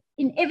Zenzele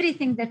in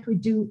everything that we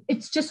do,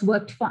 it's just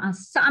worked for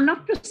us. So I'm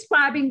not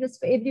prescribing this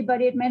for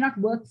everybody. It may not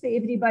work for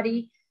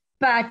everybody,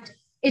 but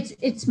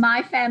it's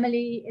my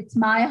family, it's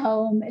my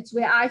home, it's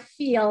where I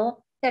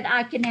feel that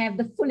I can have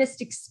the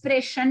fullest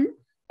expression.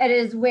 It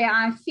is where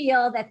I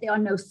feel that there are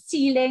no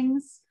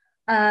ceilings.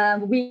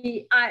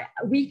 We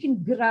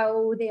can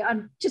grow. There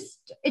are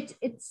just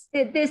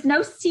there's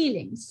no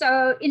ceiling.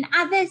 So in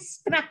other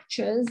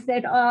structures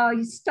that are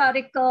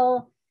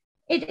historical,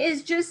 it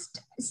is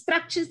just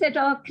structures that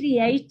are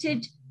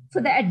created for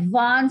the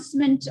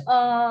advancement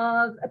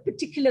of a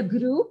particular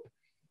group.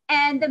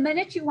 And the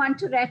minute you want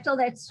to rattle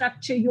that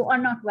structure, you are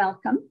not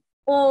welcome,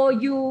 or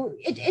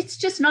it's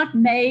just not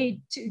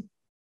made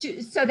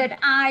so that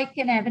I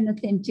can have an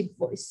authentic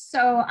voice.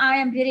 So I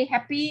am very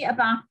happy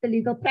about the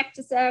Legal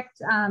Practice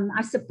Act.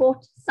 I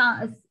support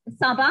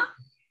SABA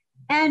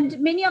and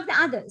many of the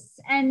others.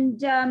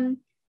 And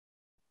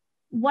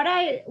what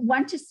I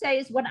want to say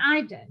is what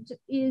I did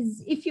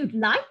is, if you'd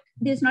like,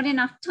 there's not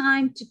enough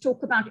time to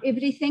talk about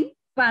everything,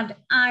 but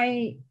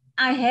I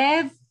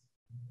have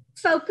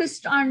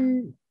focused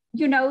on,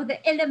 you know,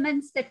 the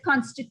elements that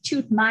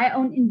constitute my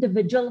own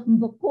individual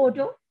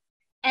Mbokodo.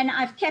 And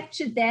I've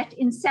captured that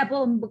in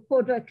SABWiL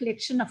Mbokodo, a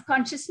collection of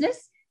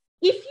consciousness.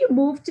 If you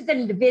move to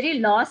the very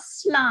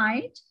last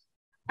slide,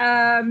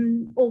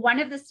 or one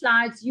of the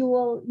slides, you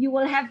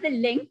will have the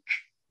link.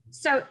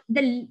 So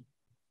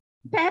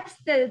perhaps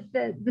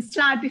the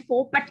slide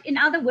before, but in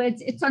other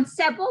words, it's on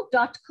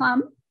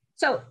SABWiL.com.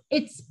 So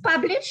it's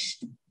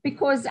published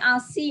because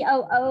our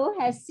COO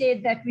has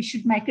said that we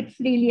should make it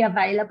freely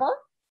available.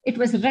 It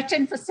was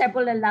written for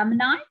SABWiL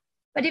alumni.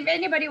 But if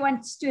anybody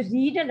wants to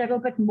read a little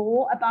bit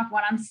more about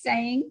what I'm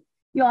saying,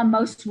 you are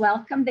most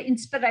welcome. The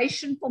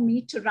inspiration for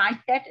me to write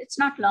that, it's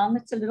not long,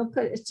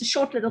 it's a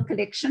short little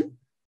collection,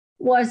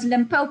 was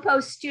Limpopo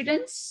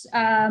students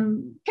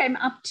came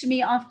up to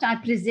me after I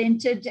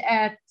presented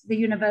at the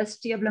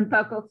University of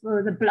Limpopo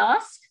for the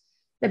BLAST,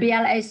 the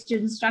BLA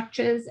student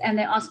structures, and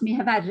they asked me,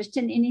 have I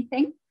written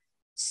anything?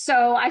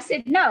 So I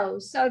said no.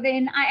 So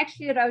then I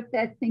actually wrote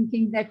that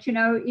thinking that, you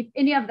know, if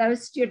any of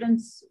those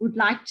students would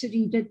like to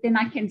read it, then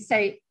I can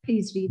say,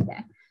 please read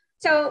that.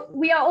 So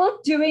we are all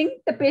doing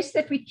the best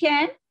that we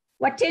can.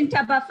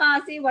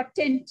 Abafazi,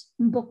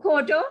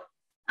 wathint'imbokodo.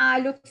 I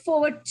look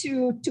forward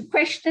to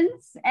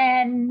questions,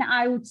 and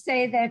I would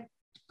say that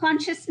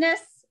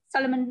consciousness,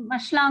 Solomon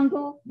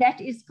Mahlangu,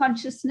 that is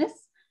consciousness,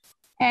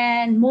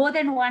 and more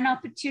than one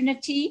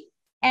opportunity.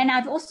 And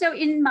I've also,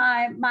 in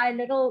my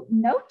little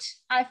note,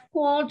 I've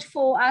called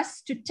for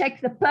us to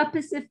take the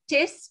purposive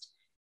test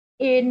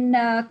in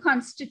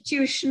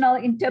constitutional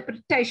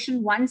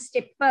interpretation one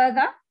step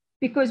further,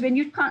 because when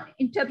you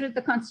interpret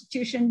the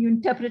Constitution, you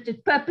interpret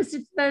it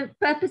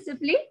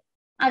purposively.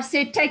 I've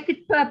said take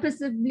it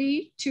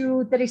purposively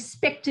to the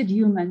respected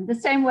human. The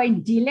same way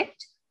in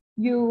dialect,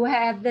 you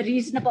have the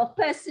reasonable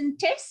person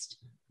test.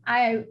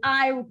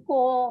 I would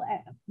call,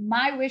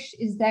 my wish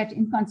is that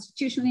in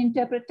constitutional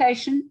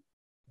interpretation,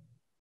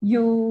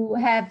 you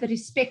have the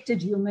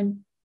respected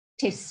human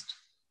test.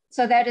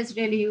 So that is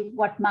really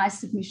what my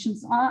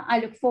submissions are. I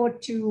look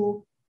forward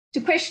to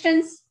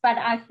questions, but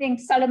I think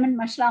Solomon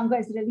Mahlangu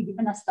has really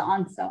given us the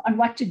answer on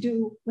what to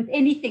do with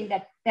anything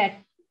that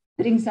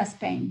brings us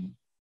pain.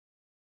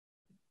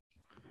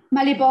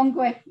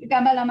 Malibongwe,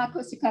 Igama,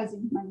 lamakhosikazi,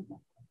 malibongwe.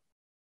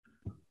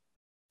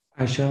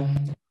 Aisha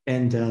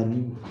and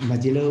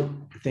Madilo,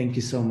 thank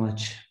you so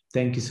much.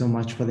 Thank you so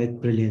much for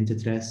that brilliant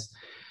address.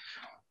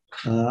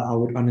 I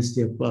would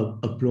honestly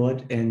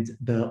applaud, and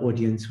the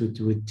audience would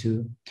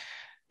too.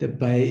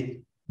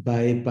 By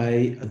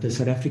the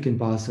South African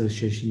Bar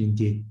Association,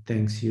 indeed,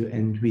 thanks you,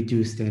 and we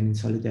do stand in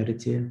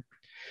solidarity.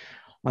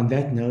 On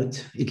that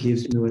note, it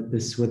leaves me with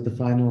the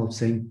final of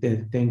saying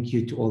thank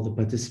you to all the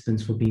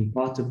participants for being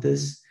part of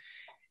this,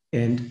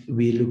 and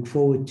we look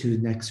forward to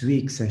next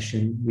week's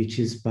session, which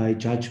is by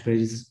Judge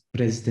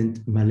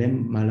President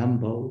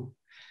Malambo.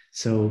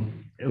 So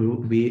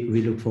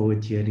we look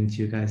forward to hearing to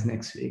you guys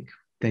next week.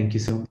 Thank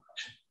you so much.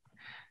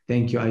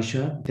 Thank you,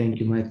 Aisha. Thank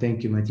you,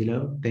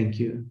 Madilo. Thank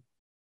you.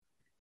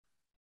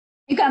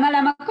 Igama,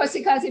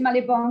 lamakhosikazi,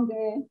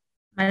 malibongwe.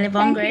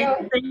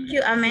 Malibongwe. Thank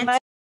you, Ahmed.